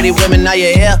blunt. Pretty women, are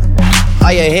you here?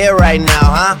 Are you here right now,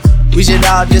 huh? We should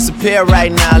all disappear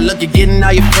right now. Look, you're getting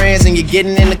all your friends and you're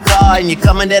getting in the car and you're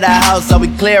coming to the house. Are we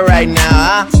clear right now,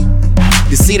 huh?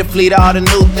 You see the fleet, all the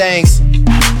new things.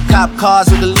 Cop cars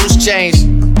with the loose change.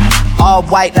 All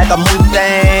white like a mood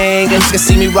thing. And you can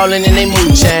see me rolling in they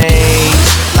mood change.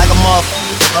 Like a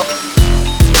motherfucker.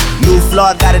 New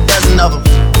floor, got a dozen of them.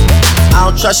 I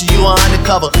don't trust you, you are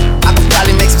undercover. I could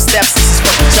probably make some steps, this is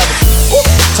fuck each other.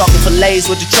 Talking fillets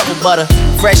with the truffle butter.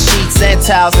 Fresh sheets and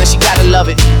towels, and she gotta love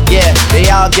it. Yeah,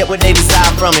 they all get what they desire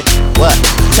from it. What?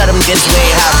 Tell them get way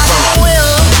high from it.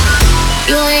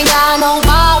 You ain't got no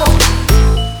bottle.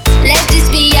 Let's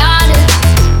just be honest.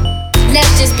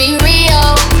 Let's just be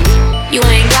real. You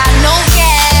ain't got no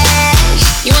cash.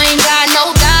 You ain't got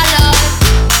no dollar.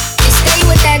 You stay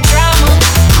with that drama.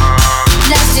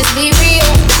 Let's just be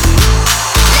real.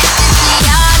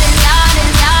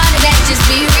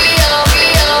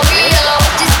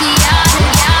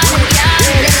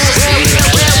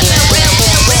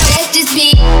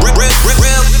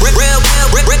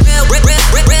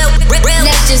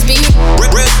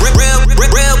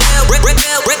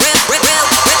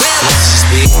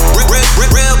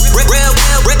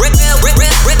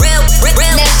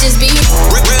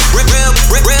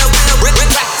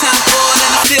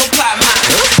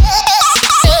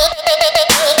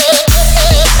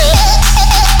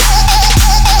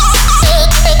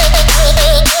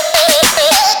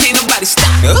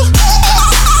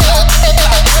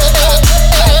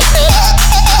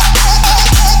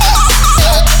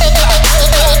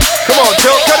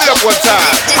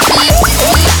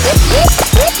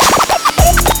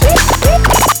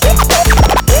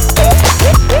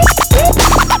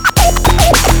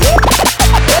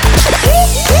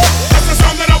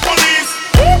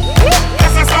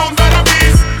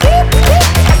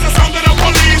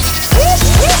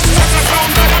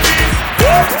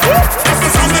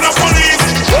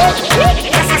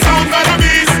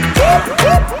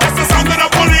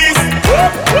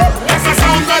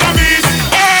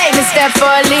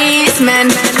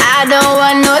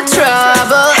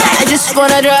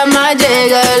 wanna drop my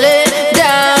jiggle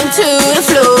down to the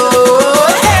floor.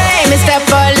 Hey, Mr.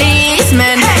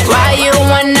 Policeman, why you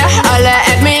wanna holler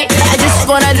at me? I just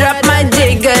wanna drop my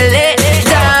jiggle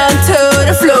down to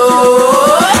the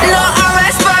floor. No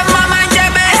arrest, but my mind your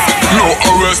business. No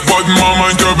arrest, but my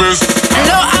mind your business.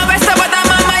 No arrest, but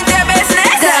my mind your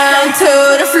business. Down to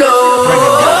the floor.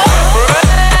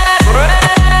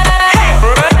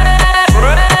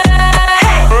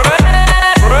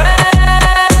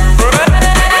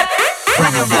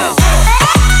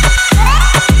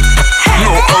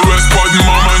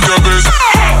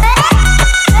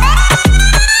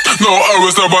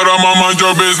 But I'm on mind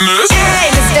your business. Hey,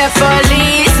 Mr.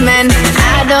 Policeman,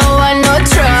 I don't want no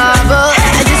trouble.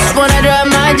 I just wanna drop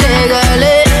my jiggle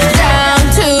down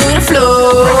to the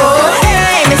floor.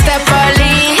 Hey, Mr.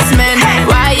 Policeman,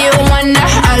 why you wanna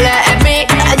holler at me?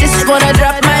 I just wanna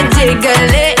drop my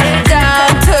jiggle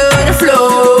down to the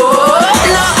floor.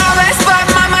 No arrest, but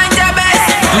my mind your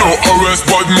business. No arrest,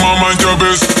 but my mind your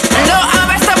business. No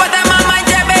arrest, but my mind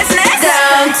your business.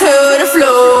 Down to the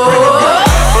floor.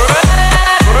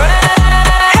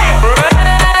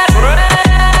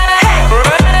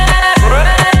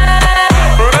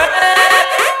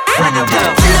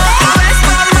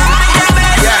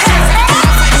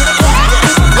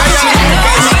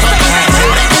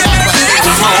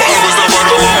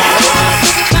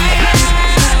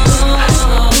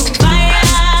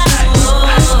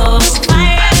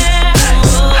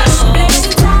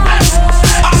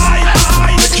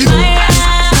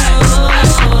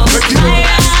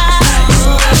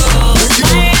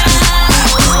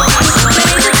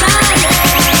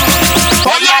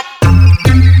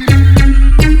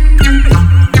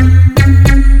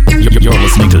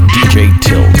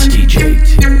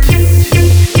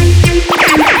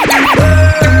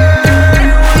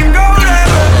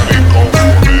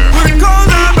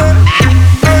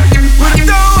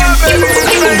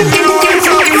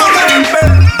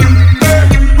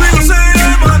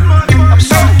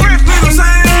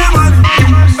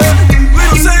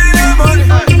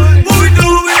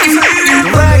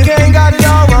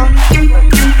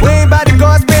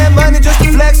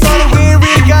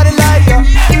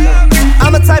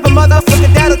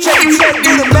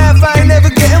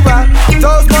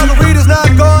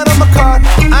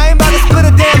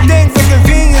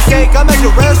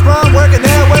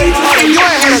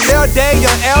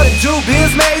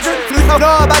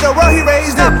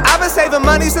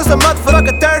 Since a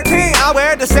motherfucker 13, I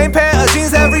wear the same pair of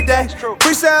jeans every day.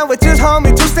 Free sandwiches,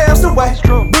 homie, 2 stamps away.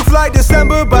 Book flight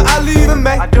December, but I leave in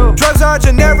May. Drugs are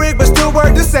generic, but still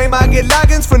work the same. I get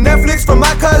logins for Netflix from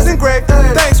my cousin Greg.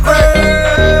 Thanks, Greg.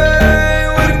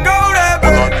 Where the gold at,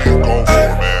 baby?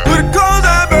 Where the cold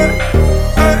at, baby?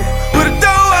 Where the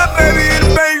dough at, baby? In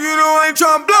the bank, you know I ain't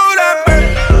tryna blow that, baby.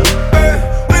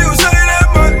 We gon' save that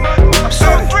money. I'm so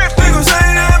thrift, we gon'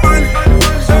 save that money.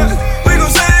 We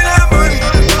gon' save that money.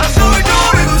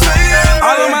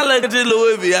 Just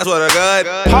Louis V, I swear to God.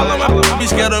 All of them be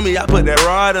scared of me, I put that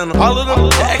rod in them. All of them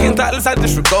acting thoughtless, I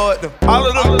disregard them. All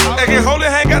of them acting holy,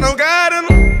 ain't got no God in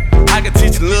them. I can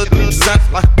teach a little design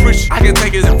like a preacher. I can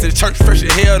take his to the church fresh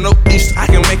as hell, no Easter. I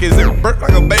can make his burp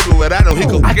like a baby without no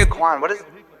hiccup. Quan, what does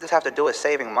this have to do with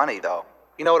saving money, though?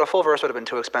 You know what, a full verse would have been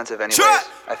too expensive anyways,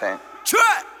 I think.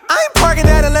 I ain't parking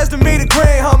at it less than me to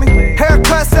green, homie.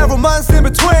 Haircut several months in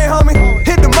between, homie.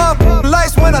 Hit them up,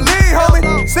 lights when I leave,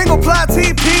 homie. Single plot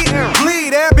TP,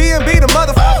 bleed, Airbnb, the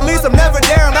motherfucker. At least I'm never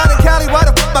there. I'm out in Cali, why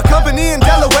the my company in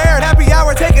Delaware. Happy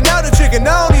hour taking out a chicken,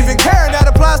 I don't even care. That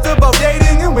applies to both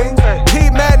dating and wings.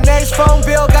 Heat matinees, phone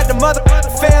bill, got the mother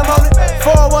fam on it.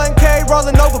 401k,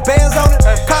 rolling over bands on it.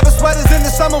 Copper sweaters in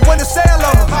the summer when the sale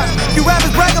on them. You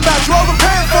rappers brag about you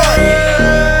overpaying for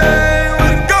it.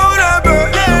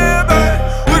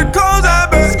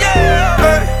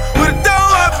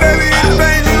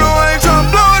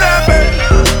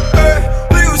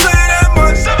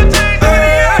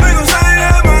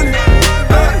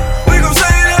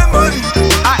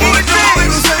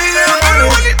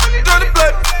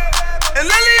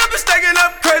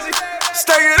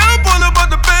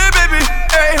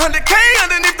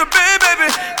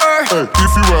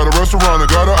 If you at a restaurant and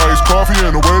got an iced coffee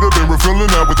and the waiter been refilling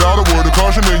that without a word of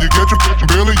caution, and you get your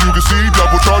billy, you can see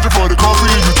double charging for the coffee,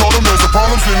 and you told him there's a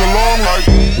problem, sing along like,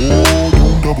 oh,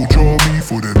 don't double jaw me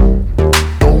for that.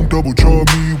 Don't double jaw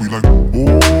me, we like,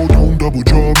 oh, don't double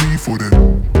jaw me for that.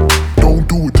 Don't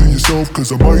do it to yourself,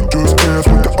 cause I might just ask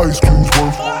what the ice cube's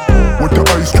worth. What the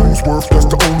ice cube's worth,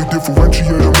 that's the only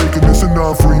differentiator making this a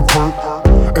non-free perk.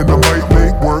 And I might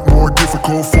make work more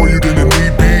difficult for you than it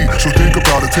need be. So think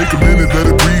about it, take a minute, let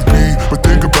it breathe be. But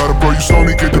think about it, bro, you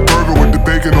slowly get the burger with the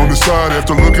bacon on the side.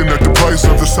 After looking at the price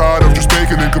of the side of just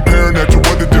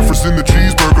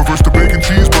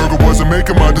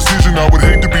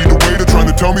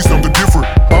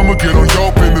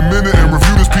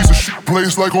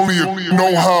taste like only you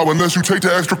know how. Unless you take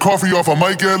the extra coffee off, I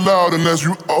might get loud. Unless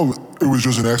you, oh, it was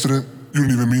just an accident. You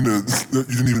didn't even mean to. You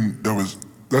didn't even.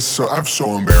 That's so. I'm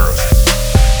so embarrassed.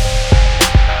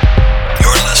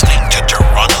 You're listening to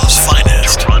Toronto's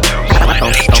finest.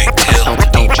 DJ Till.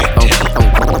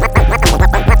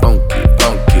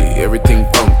 Funky, everything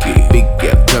funky. Big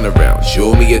gap, turn around,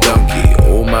 show me a donkey.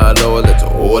 Oh my lord, that's a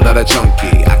whole lot of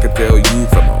chunky. I can tell you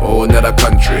from a whole nother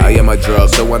country. I am a drug,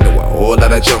 so I know a whole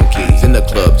lot of junkies. In the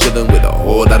club, chillin' with a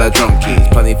whole lot of drunkies.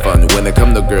 Plenty fun when it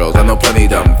come to girls, I know plenty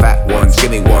dumb. Fat ones,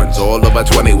 skinny ones, all over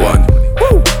 21.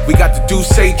 Woo! We got the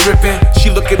Douce drippin'. She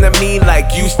looking at me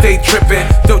like you stay trippin'.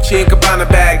 Dolce & Gabbana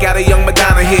bag, got a young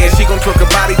Madonna here. She gon' twerk her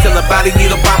body till her body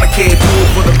need Obamacare. Do it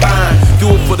for the vine, do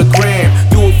it for the gram,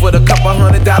 do it for the couple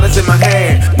 $100 in my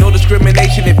hand. No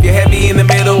discrimination if you're heavy in the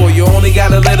middle or you only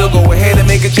got a little. Go ahead and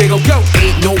make a jiggle, go.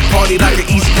 Ain't no party like an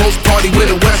East Coast party with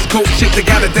a West Coast chick that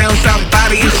got a down south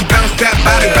body. And she bounce that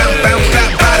body, bounce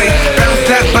that body, bounce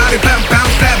that body,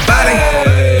 bounce that body.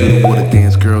 Do the water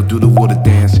dance, girl, do the water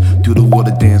dance. Do the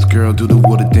water dance, girl, do the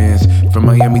water dance. From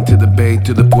Miami to the Bay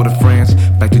to the Port of France.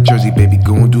 Back to Jersey, baby,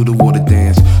 go and do the water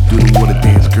dance. Do the water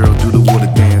dance, girl, do the water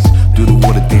dance. Do the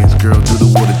water dance, girl, do the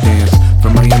water dance.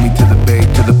 From Miami to the Bay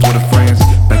to the Port of France.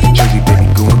 Back to Jersey, baby,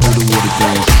 go and do the water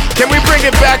dance. Can we bring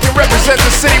it back and represent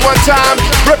the city one time?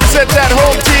 Represent that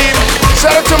home team.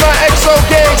 Shout out to my XO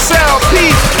gang, Sal,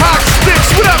 Pete, Hawk,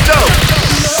 Sticks, what up, though?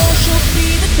 She'll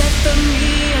be the death of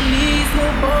me, at least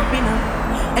we'll both be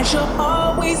numb. And she'll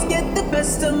always get the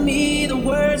best of me, the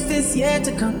worst is yet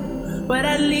to come. But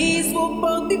at least we'll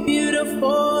both be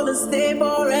beautiful and stay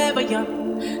forever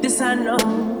young. This I know,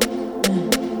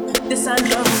 this I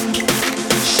know.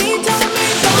 She told me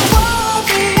don't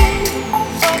worry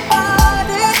about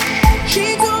it.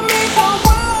 She told me don't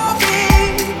worry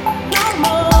no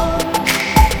more.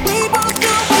 We both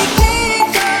know we can't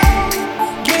go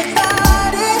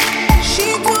without it. She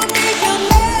told me you'll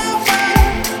never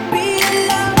be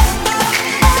alone.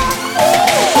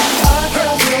 I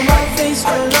can feel my face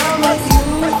when I'm with you.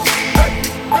 But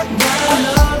I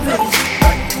love it.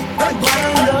 But I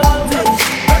love it.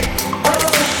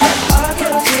 I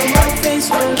can feel my face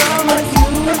when I'm with you.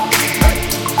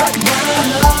 But I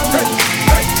love it.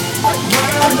 I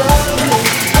love it.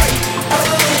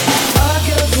 I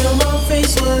can feel my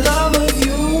face when I'm with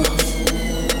you.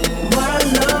 But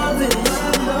I love it.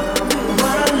 But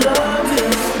I love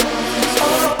it. I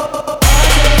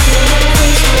can feel my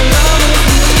face when I'm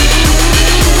with you.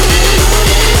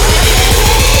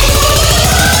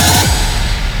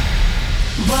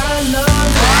 But I love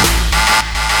it.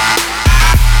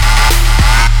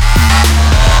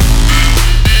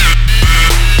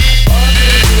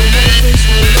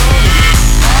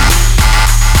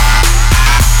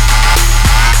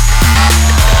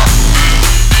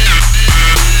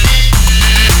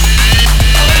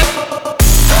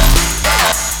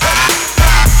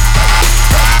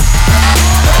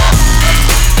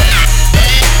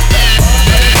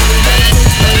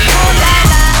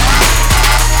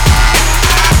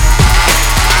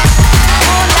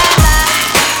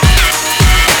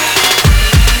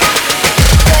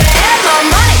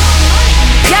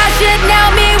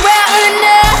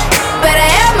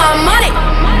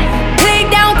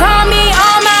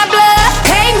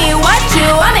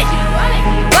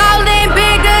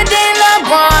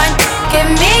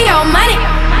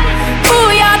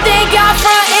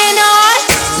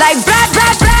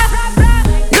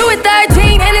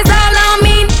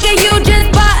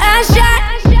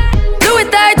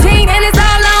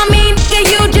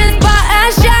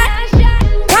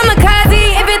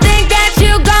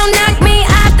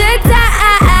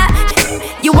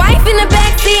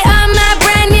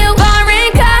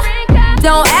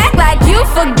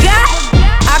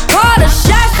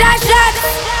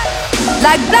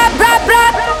 Like blah blah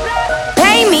blah.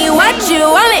 Pay me what you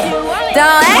want it.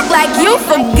 Don't act like you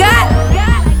forgot.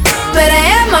 Better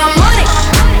have my money.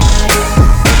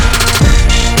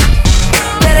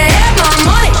 Better have my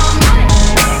money.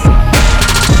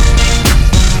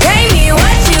 Pay me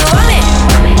what you want it.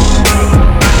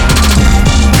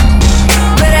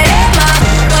 Better have my.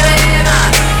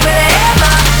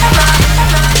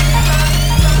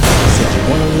 Said you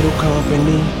want a little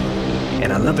company, and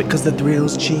I love it 'cause the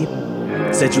thrill's cheap.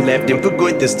 Said you left him for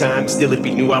good this time. Still, if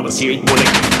he knew I was here, he'd wanna.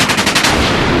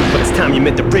 But it's time you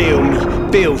met the real me.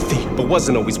 Filthy, but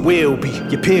wasn't always will be.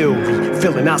 Your pillory,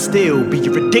 feeling I'll still be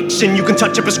your addiction. You can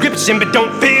touch a prescription, but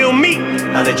don't feel me.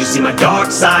 Now that you see my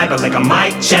dark side, but like a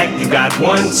mic check, you got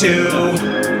 1, 2.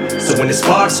 So when the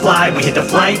sparks fly, we hit the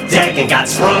flight deck and got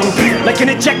sprung like an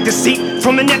ejector seat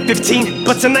from an F-15.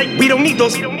 But tonight we don't need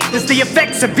those. It's the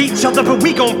effects of each other, but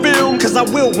we gon' film, cause I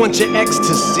will want your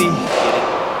ecstasy.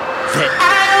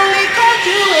 I only call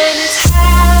you when it's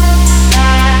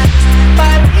high,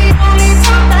 but the only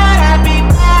time that I be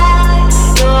by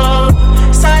your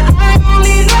side. I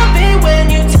only love it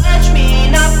when you touch me,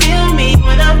 not feel me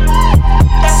when I'm.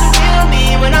 That's a real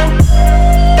me when I'm.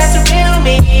 That's a real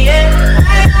me, yeah.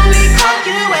 I only call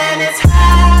you when it's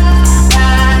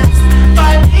high,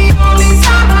 but the only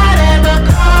time I'd ever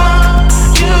call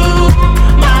you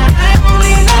mine. I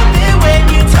only love it when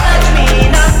you touch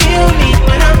me, not feel me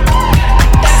when I'm.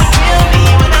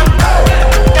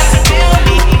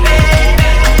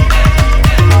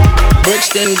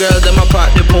 Brixton girls, them a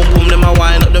pop the pum pum, them a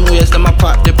wind up them waist, them a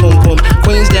pop the pum pum.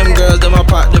 Queens, them girls, them a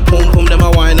pop the pum pum, them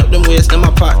a wind up them waist, them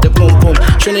a pop the pum pum.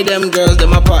 Trinity, them girls,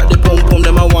 them a pop the pum pum,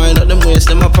 them a wind up them waist,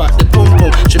 them a pop the pum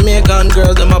pum. Jamaican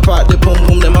girls, them a pop the pum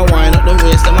pum, them a wind up them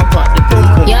waist, them a pop the pum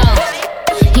pum. Yo,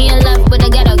 he in love with a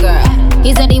ghetto girl.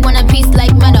 He said he want a piece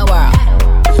like Meadow World.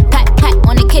 Pat pat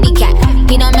on a kitty cat.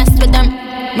 He don't mess with them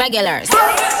regulars.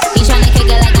 He tryna kick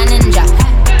it like a ninja.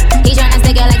 He tryna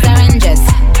stick it like syringes.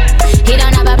 He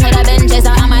don't ever play the benches,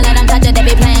 so I'ma let him touch it. They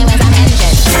be playing with some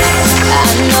hinges.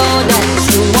 I know that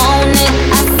you want it.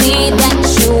 I see that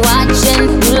you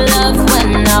watching. You love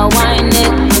when I whine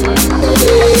it.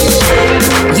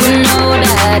 You know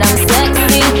that I'm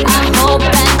sexy. I hope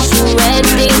that you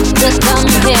ready to come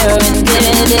here and get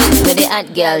it with the hot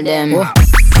girl them.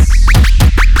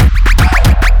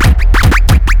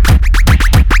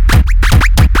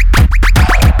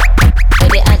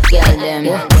 With the hot girl them.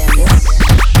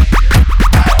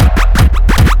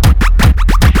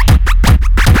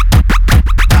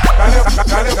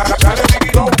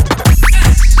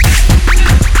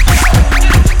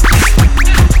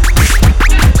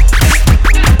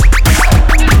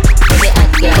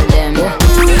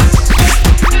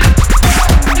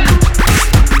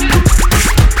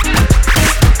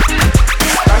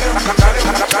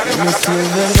 Si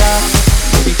es verdad,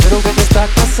 dijeron que te está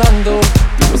casando.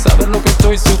 No sabes lo que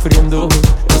estoy sufriendo.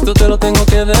 Esto te lo tengo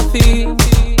que decir.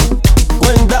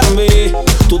 Cuéntame,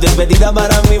 tu despedida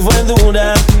para mí fue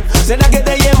dura. ¿Será que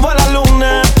te llevo a la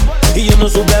luna? Y yo no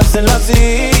supe hacerlo así.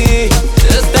 Te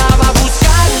estaba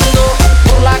buscando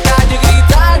por la calle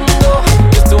gritando.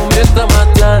 Esto me está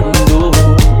matando.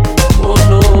 Oh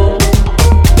no.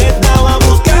 Te estaba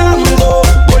buscando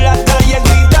por la calle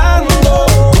gritando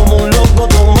como un loco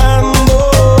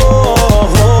tomando.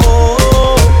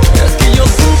 Es que yo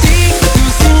sin ti, tú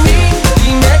sin mí.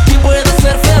 Dime quién puede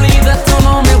ser feliz. Esto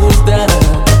no me gusta.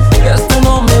 Esto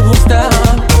no me gusta.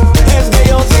 Es que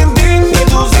yo sin ti y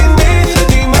tú sin mí.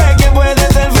 Dime quién puede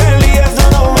ser feliz. Esto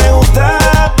no me gusta.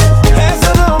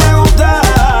 Eso no me gusta.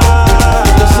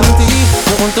 Yo sin ti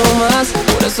no aguanto más.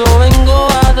 Por eso vengo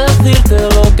a decirte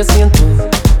lo que siento.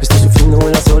 Estoy sufriendo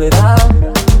en la soledad.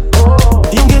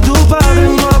 Y aunque tu padre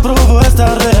no aprobó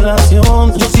esta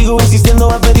relación, yo sigo insistiendo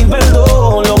a pedir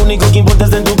perdón. Lo único que importa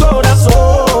es en tu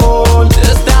corazón. Te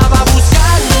estaba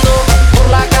buscando por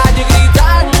la calle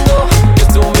gritando.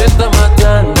 Esto me está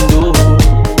matando.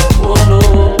 Oh no.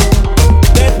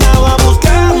 Te estaba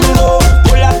buscando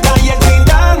por la calle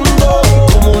gritando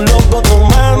como un loco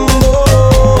tomando.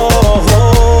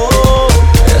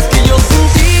 Es que yo sin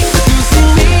ti, tú sin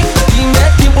mí. Dime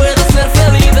quién puede ser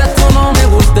feliz. Esto no me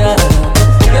gusta.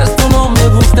 Esto no me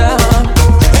gusta.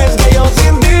 Es que yo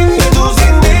sin ti y tú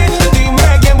sin mí.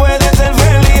 Dime quién puede ser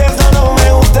feliz. Eso no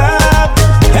me gusta.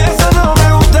 Eso no me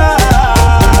gusta.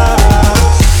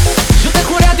 Yo te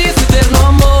juré a ti ese eterno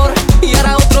amor y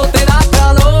ahora otro te da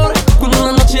calor cuando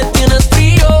una noche tienes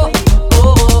frío.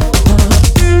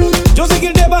 Yo sé que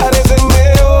él te parece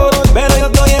mejor, pero yo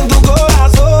estoy en tu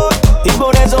corazón y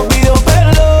por eso pido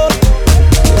perdón.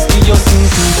 Es que yo sin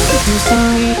ti y tú sin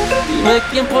mí. Dime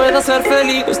quién puede ser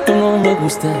feliz. Esto no me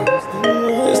gusta.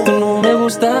 Esto no me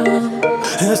gusta.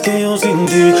 Es que yo sin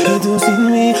ti y tú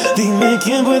sin mí. Dime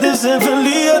quién puede ser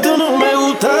feliz. Esto no me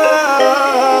gusta.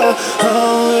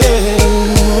 Oh, yeah.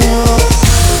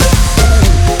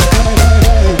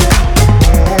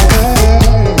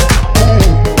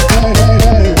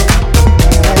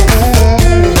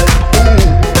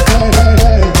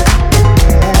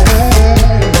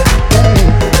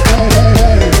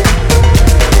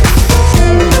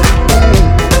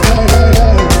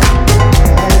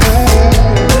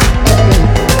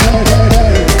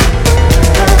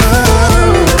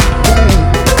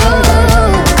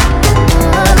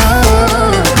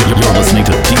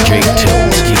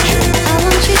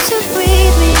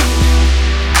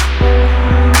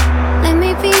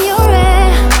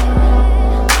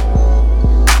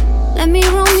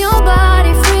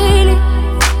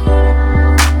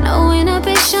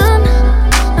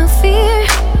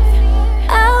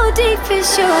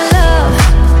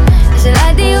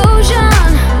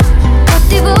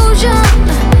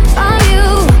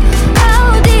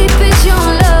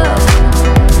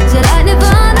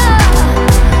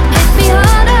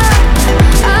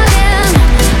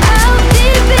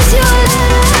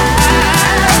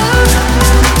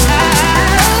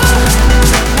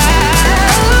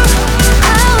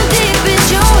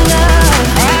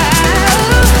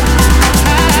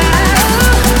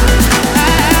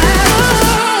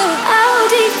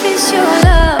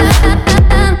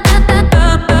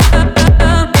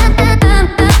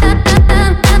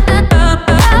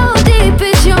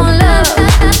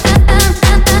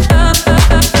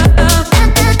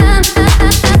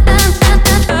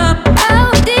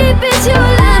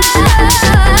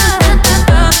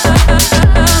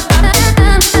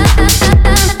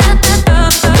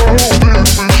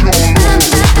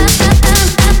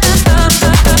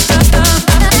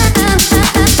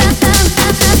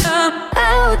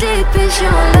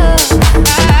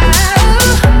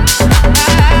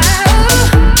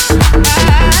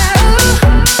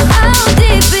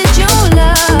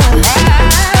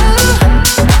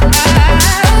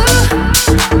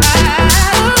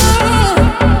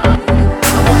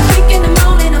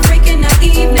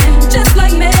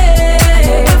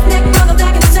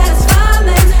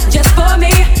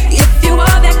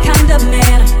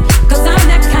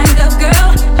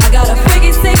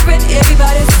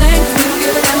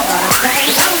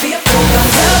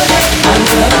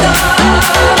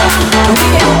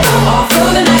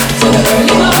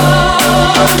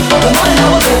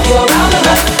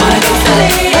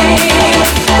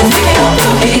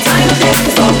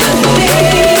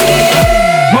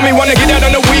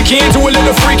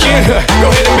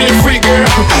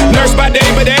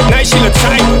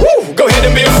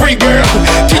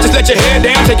 your hair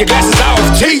down, take your glasses off.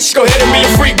 Teach, go ahead and be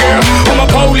a freak girl. All my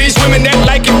police women that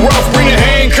like it rough, bring the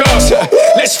handcuffs.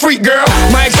 Let's freak girl.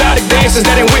 My exotic dancers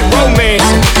that ain't with romance.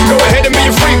 Go ahead and be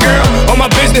a freak girl. All my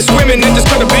business women that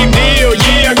just cut a big deal.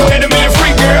 Yeah, go ahead and be a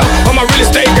freak girl. All my real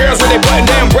estate girls with their button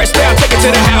down, breast down, take it to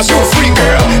the house. You a freak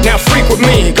girl. Now freak with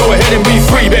me. Go ahead and be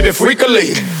free, baby,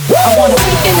 freakily. I wanna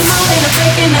freak in the morning, a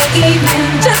freak in the evening,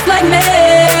 just like me.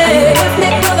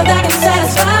 Ethnic brother that can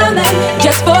satisfy me,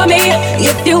 just for me.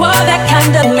 If you are that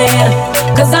kind of man,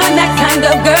 cause I'm that kind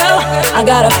of girl. I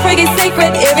got a freaky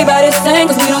secret, everybody's saying,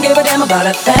 cause we don't give a damn about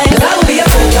a thing. Cause I will be a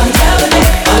freak, I'm telling it,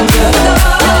 until the dawn.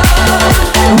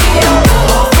 We can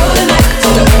all through the night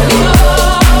till the early morn.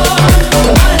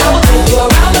 Come on and I will take you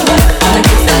around the world on a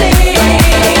kiss the lead.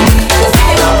 Cause we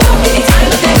can all go any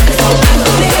time of day, it's all time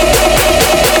for me.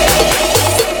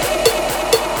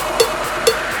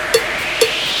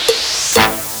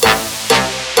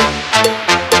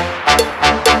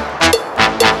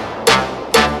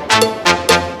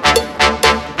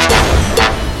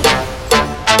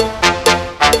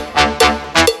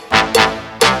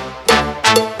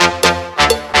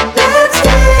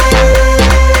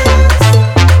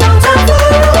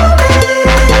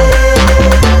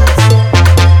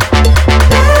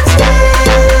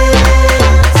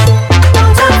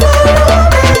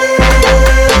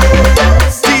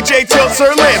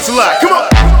 Sir Lancelot, come on.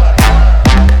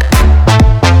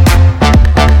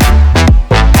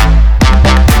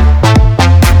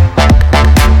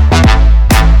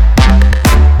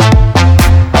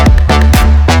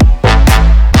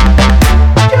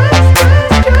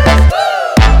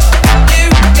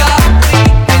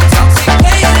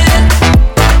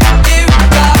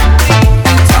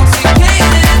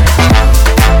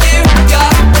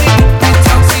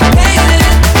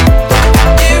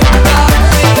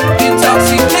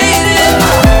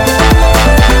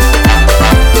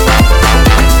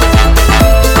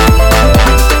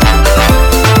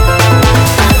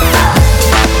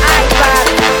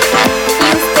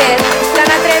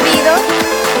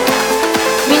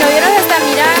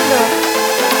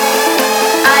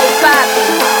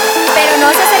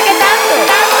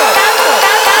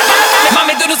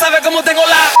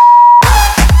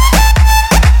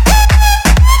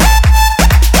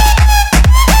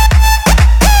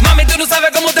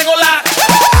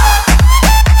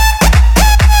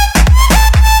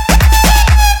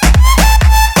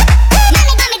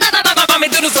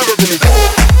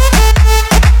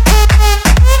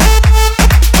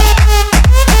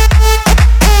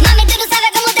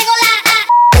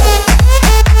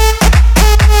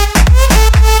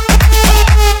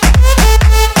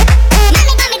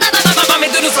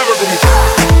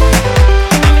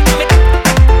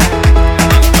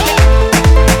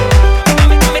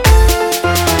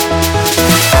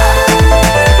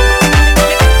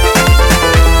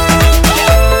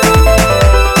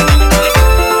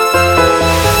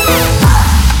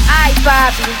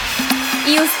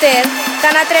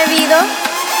 ¿Tan atrevido?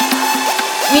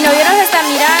 Mi novio nos está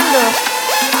mirando.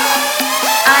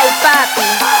 Ay, papi,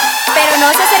 pero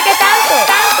no se acerque tanto.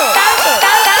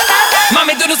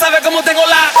 Mami, tú no sabes cómo tengo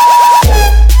la...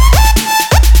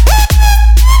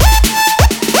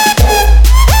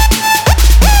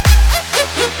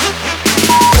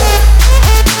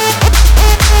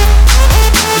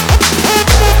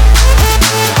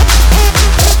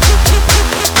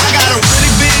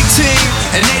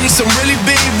 Some really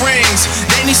big rings,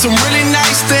 they need some really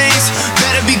nice things.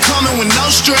 Better be coming with no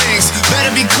strings,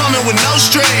 better be coming with no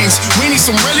strings. We need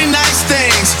some really nice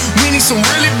things, we need some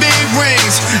really big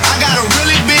rings. I got a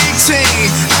really big team,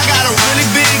 I got a really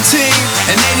big team,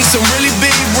 and they need some really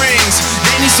big rings.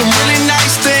 They need some really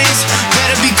nice things,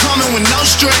 better be coming with no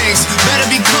strings, better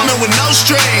be coming with no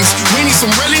strings. We need some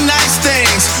really nice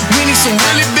things, we need some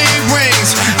really big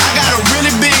rings. I got a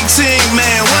really big team,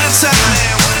 man, what a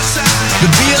time to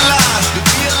be alive,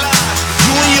 you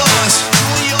and yours,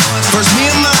 first me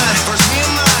and mine.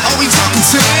 Are we talking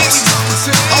teams?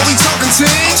 Are we talking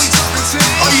teams?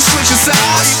 Are you switching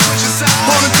sides?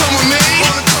 Wanna come with me?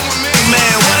 Hey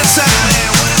man, what a time.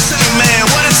 Hey man,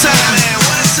 what a time.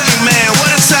 Hey man,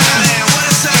 what a time.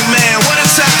 Hey man, what a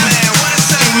time.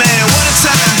 Hey man, what a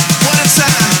time. What a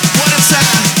time. What a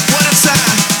time. What a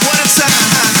time. What a time.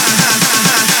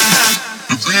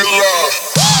 To be alive.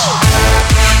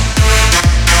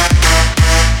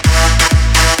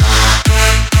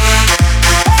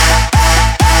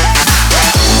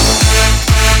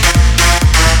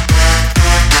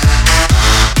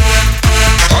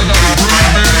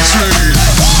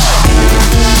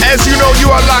 As you know, you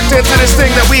are locked into this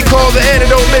thing that we call the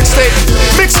Antidote Mixtape,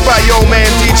 mixed by your man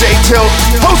DJ Tilt,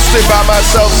 hosted by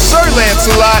myself, Sir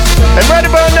Lancelot. And right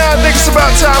about now, I think it's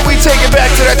about time we take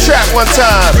one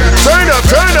time. Turn up,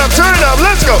 turn up, turn up.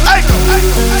 Let's go. Hey.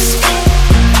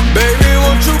 Baby,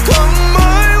 won't you come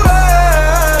my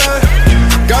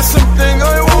way? Got something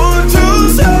I want to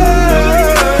say.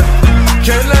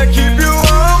 Can I keep you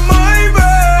on my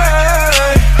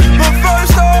way? But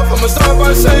first off, I'ma start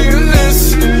by saying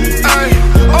this. Ay,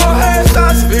 all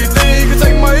headshots, if you think you can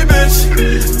take my bitch.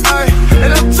 Ay,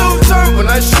 and I'm too turned when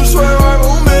I shoot, swear I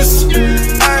won't miss.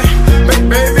 Ay,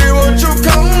 baby, won't you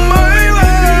come my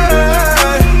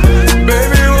way?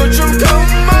 Baby, won't you come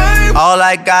my way? All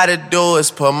I gotta do is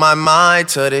put my mind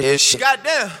to this shit.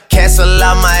 Goddamn. Cancel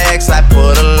out my ex, I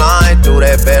put a line through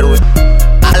that bed with.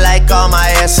 I like all my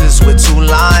S's with 2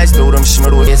 lines through them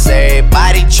schmiddle. It's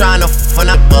everybody tryna f***ing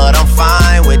up, but I'm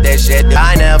fine with that shit.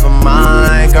 I never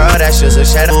mind, girl, that's just a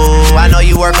shadow. I know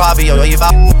you work hard, but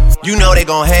you know they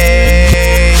gon'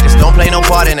 hate. Just don't play no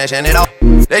part in that shit at all.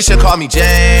 They should call me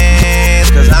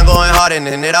James, cause I'm going harder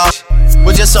than it all.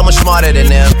 We're just so much smarter than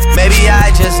them. Maybe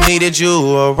I just needed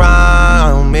you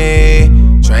around me.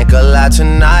 Drank a lot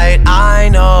tonight, I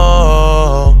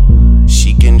know.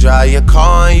 She can drive your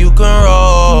car and you can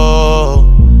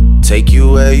roll. Take you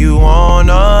where you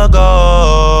wanna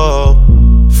go.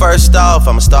 First off,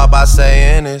 I'ma start by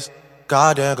saying this.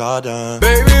 Goddamn, goddamn.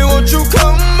 Baby, won't you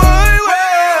come my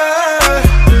way?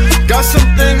 Got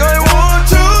something I want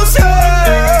to say.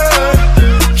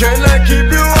 Can I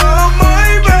keep you on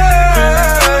my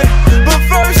way? But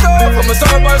first off, I'ma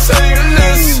start by saying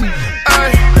this.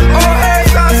 Ay, all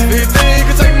headshots, if you think you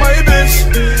can take my bitch.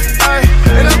 Ay,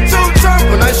 and I'm too tough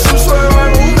when I shoot, swear I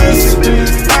won't miss.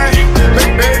 Ay,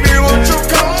 baby, won't you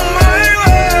come my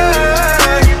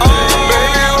way?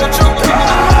 Baby, won't you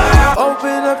come?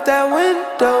 Open up that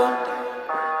window.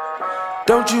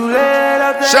 Don't you let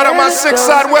up that Shout out my 6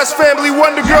 Side West family,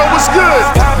 Wonder Girl, what's good?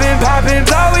 Poppin', poppin',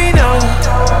 all we know.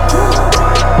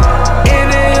 In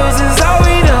the hills is all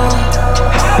we know.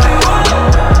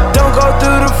 Don't go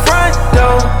through the front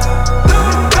door.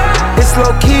 It's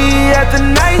low key at the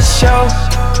night show.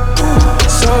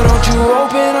 So don't you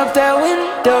open up that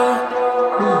window.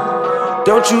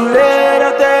 Don't you let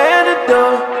out the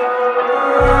antidote.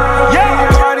 Yeah,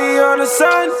 party on a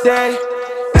Sunday.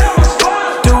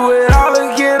 Do it all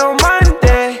again on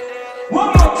Monday.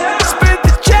 Spend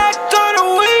the check on the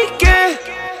weekend.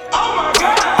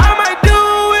 I might do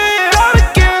it all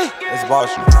again. It's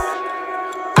Boston.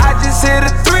 I just hit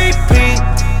a 3-peat.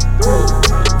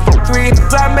 3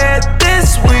 hits I met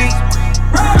this week.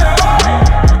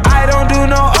 I don't do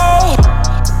no O.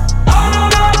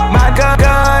 My gun,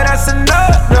 that's a no.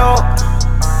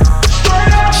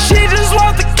 She just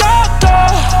want the go-go.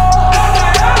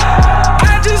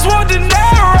 I just want the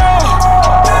narrow.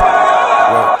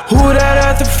 Who that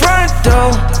at the front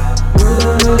door?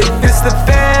 If it's the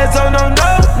feds, oh no.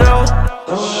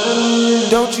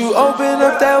 Don't you open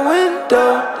up that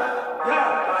window.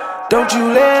 Don't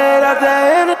you let out that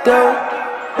antidote.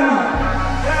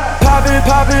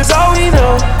 Poppin', all we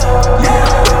know.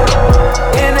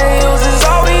 In the hills is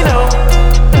all we know.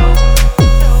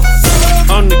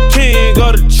 I'm the king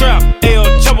of the trap, El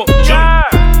Chapo Jr.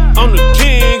 I'm the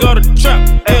king of the trap,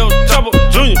 El Chapo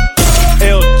Jr.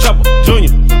 El Chapo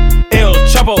Jr. El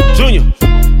Chapo Jr.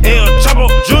 El Chapo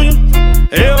Jr.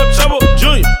 El Chapo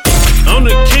Jr. I'm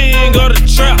the king of the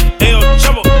trap, El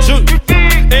Chapo Jr.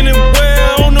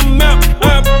 Anywhere on the map,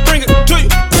 I bring it to you.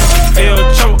 El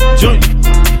Chapo Jr.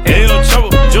 El Chapo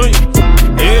Jr.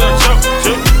 El Chapo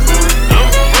Jr.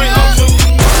 I'ma bring it to you.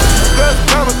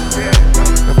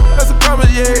 That's a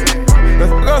promise, yeah.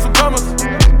 That's a promise.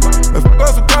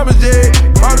 That's a promise, yeah.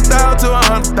 100,000 to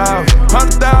 100,000.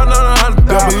 100,000 on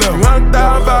 100,000.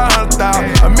 100,000 by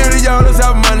 100,000. $1 million is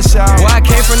how money shine. Boy, I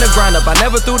came from the ground up. I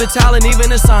never threw the towel and even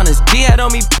the saunas. D had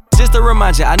on me. Just to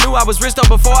remind ya, I knew I was rich though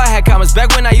before I had commas.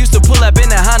 Back when I used to pull up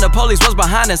in that Honda, police was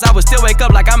behind us. I would still wake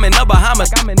up like I'm in the Bahamas.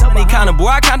 Any kind of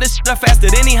boy, I count this shit up faster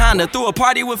than any Honda. Threw a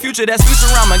party with Future, that's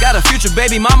Futurama. Got a future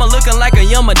baby mama looking like a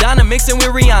young Madonna, mixing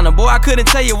with Rihanna. Boy, I couldn't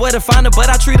tell you where to find her,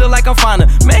 but I treat her like I'm finer.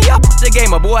 Man, y'all the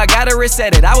gamer, boy, I gotta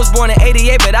reset it. I was born in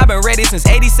 88, but I've been ready since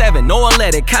 87. No one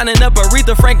let it. Counting up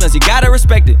Aretha Franklin's, you gotta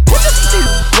respect it.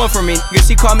 One for me, nigga,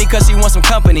 she called me cause she wants some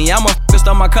company. I'm a focused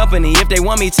on my company. If they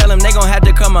want me, tell them they gon' have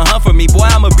to come and hunt for me. Boy,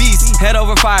 I'm a beast, head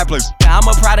over fireplace. I'm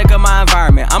a product of my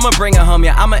environment. I'ma bring it home,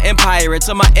 yeah, I'm an empire.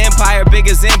 Until my empire,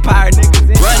 biggest empire,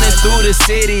 niggas. Running through the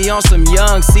city on some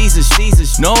young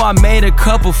Caesars. Know I made a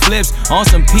couple flips on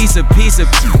some piece of.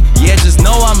 Yeah, just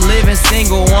know I'm living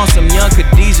single on some young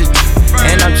Khadijah.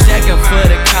 And I'm checking for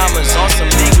the commas on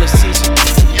some English teachers.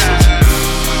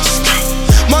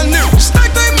 My niggas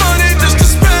stack their money just to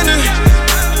spend it.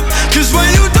 Cause when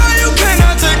you die, you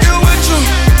cannot take it with you.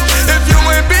 If you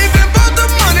ain't beefing about the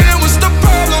money, then what's the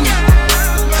problem?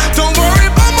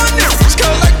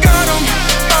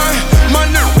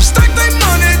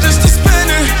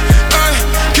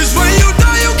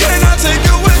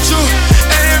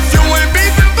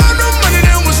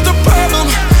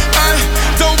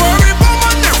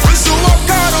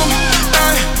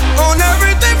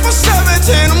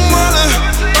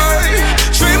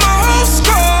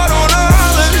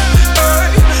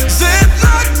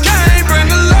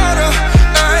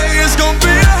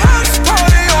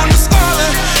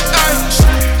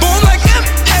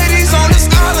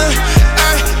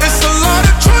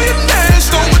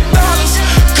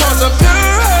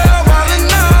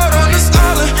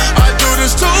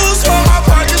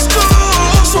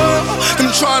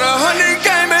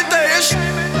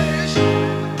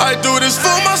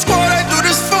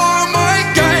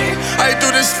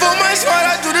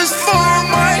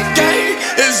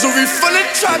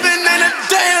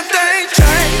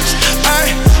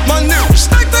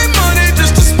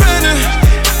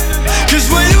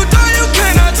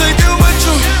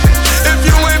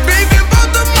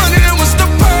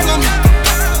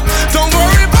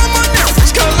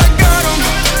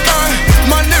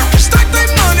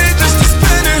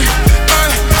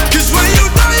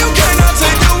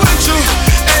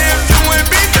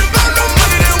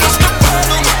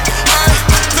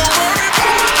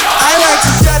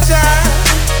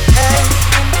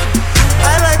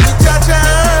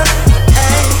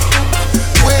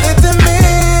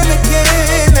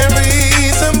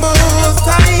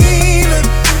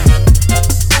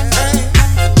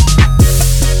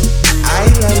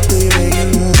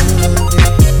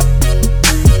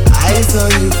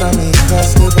 from me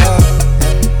across the bar.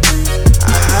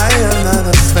 I am not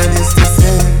a Spanish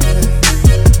descent.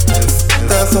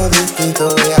 That's all this thing the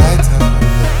way I talk.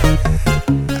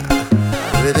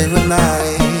 I really would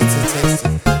like to taste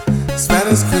it.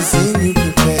 Spanish cuisine you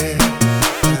prepare.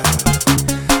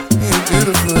 In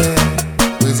beautiful air.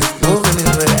 We're just moving in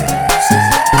rare.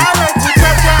 I like to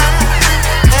cha-cha.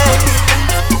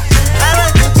 I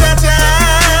like to cha-cha.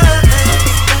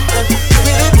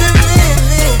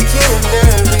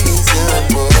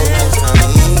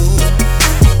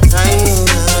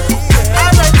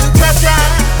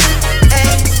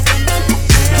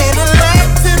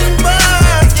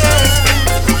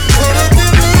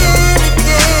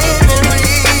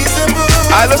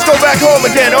 Alright, let's go back home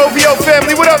again. OVO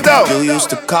family, what up, though? You used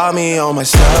to call me on my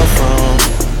cell phone.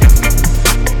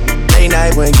 Late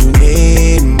night when you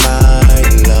need my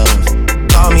love.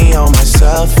 Call me on my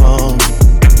cell phone.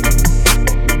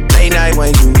 Late night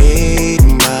when you need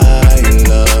my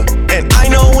love. And I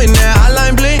know when that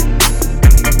hotline blink,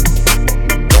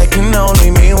 that can only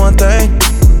mean one thing.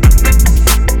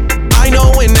 I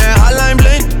know when that hotline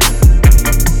blink,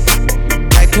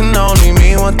 that can only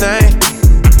mean one thing.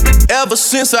 Ever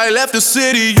since I left the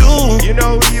city, you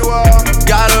know who you are.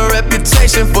 Got a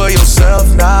reputation for yourself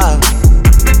now.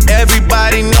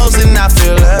 Everybody knows and I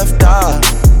feel left out.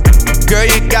 Girl,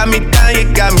 you got me down, you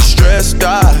got me stressed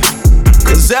out.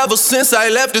 Cause ever since I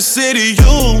left the city,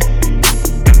 you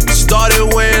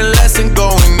started wearing less and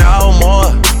going out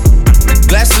more.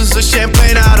 Glasses of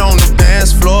champagne out on the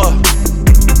dance floor.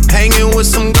 Hanging with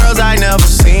some girls I never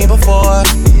seen before.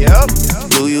 Yep.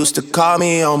 You used to call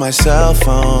me on my cell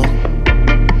phone.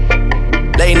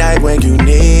 Late night when you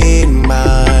need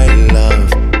my love.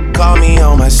 Call me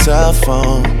on my cell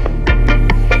phone.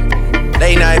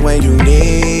 Late night when you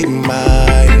need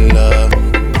my love.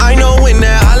 I know when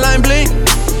that hotline blink,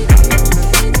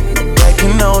 that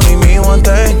can only mean one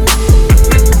thing.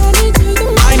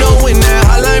 I know when that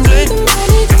hotline blink,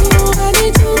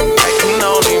 that can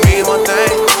only mean one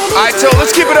thing. Alright, so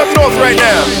let's keep it up north right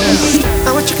now.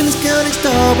 I was checking this girl next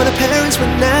door when her parents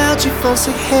went out. Your phone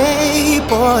said, hey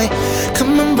boy,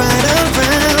 come on right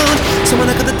around. So when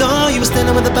I got the door, you were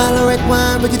standing with a bottle of red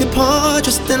wine, ready to pour,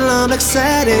 dressed in long like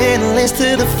satin, lace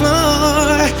to the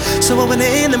floor. So I went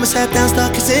in and we sat down,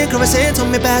 started kissing, caressing, told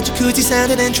me about jacuzzi,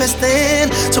 sounded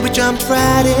interesting. So we jumped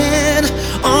right in,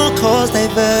 all calls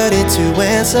diverted to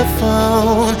answer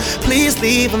phone. Please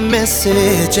leave a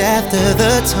message after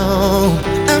the tone.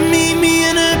 I mean, me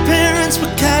and her parents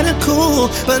were kinda cool,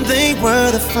 but they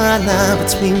were the fine line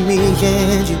between me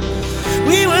and you.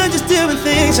 We were just doing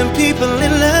things and people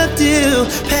in love do.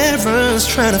 Parents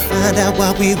trying to find out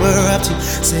what we were up to.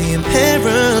 Saying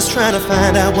parents trying to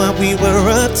find out what we were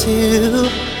up to.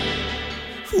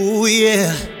 Ooh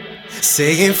yeah.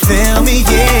 Saying fill me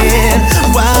in.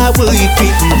 Why will you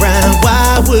creep around?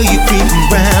 Why will you creep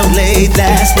around late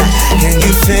last night? Can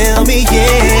you fill me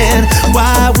in?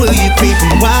 Why will you creep?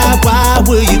 Why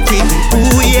will you creep?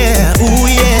 Ooh yeah, ooh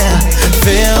yeah.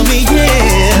 Fill me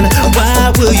in.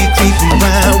 Why will you creep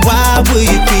around? Why will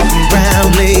you creep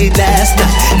around late last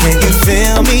night? Can you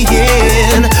fill me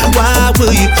in? Why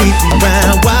will you creep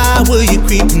around? Why will you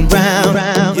creep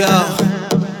around? Yo.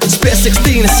 Spit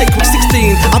 16 and sick with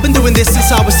 16. I've been doing this since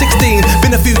I was 16.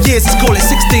 Been a few years, let's call it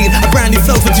 16. A brand new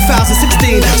flow for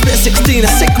 2016. Spit 16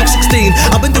 and sick with 16.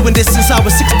 I've been doing this since I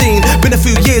was 16. Been a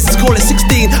few years, let's call it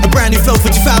 16. A brand new flow for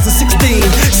 2016.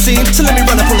 Seem to let me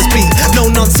run up on this beat.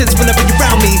 No nonsense whenever you're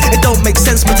around me. It don't make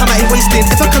sense, but time I ain't wasting.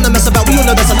 If I come to mess about, we all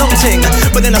know there's a long thing.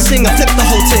 But then I sing and flip the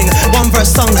whole thing. One verse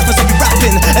song, that first I be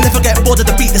rapping. And if I get bored of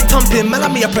the beat that's thumping, man,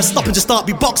 I press stop and just start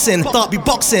beatboxing. Start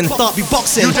beatboxing, start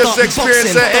beatboxing. You just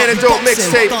experienced that Antidote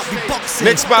mixtape,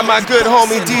 mixed by my good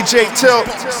homie DJ Tilt,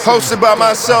 hosted by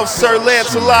myself, Sir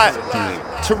Lancelot.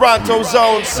 Toronto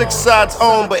zone, 6 sides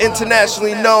owned, but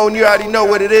internationally known. You already know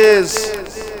what it is.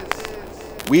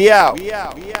 We out.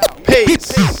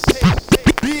 Peace.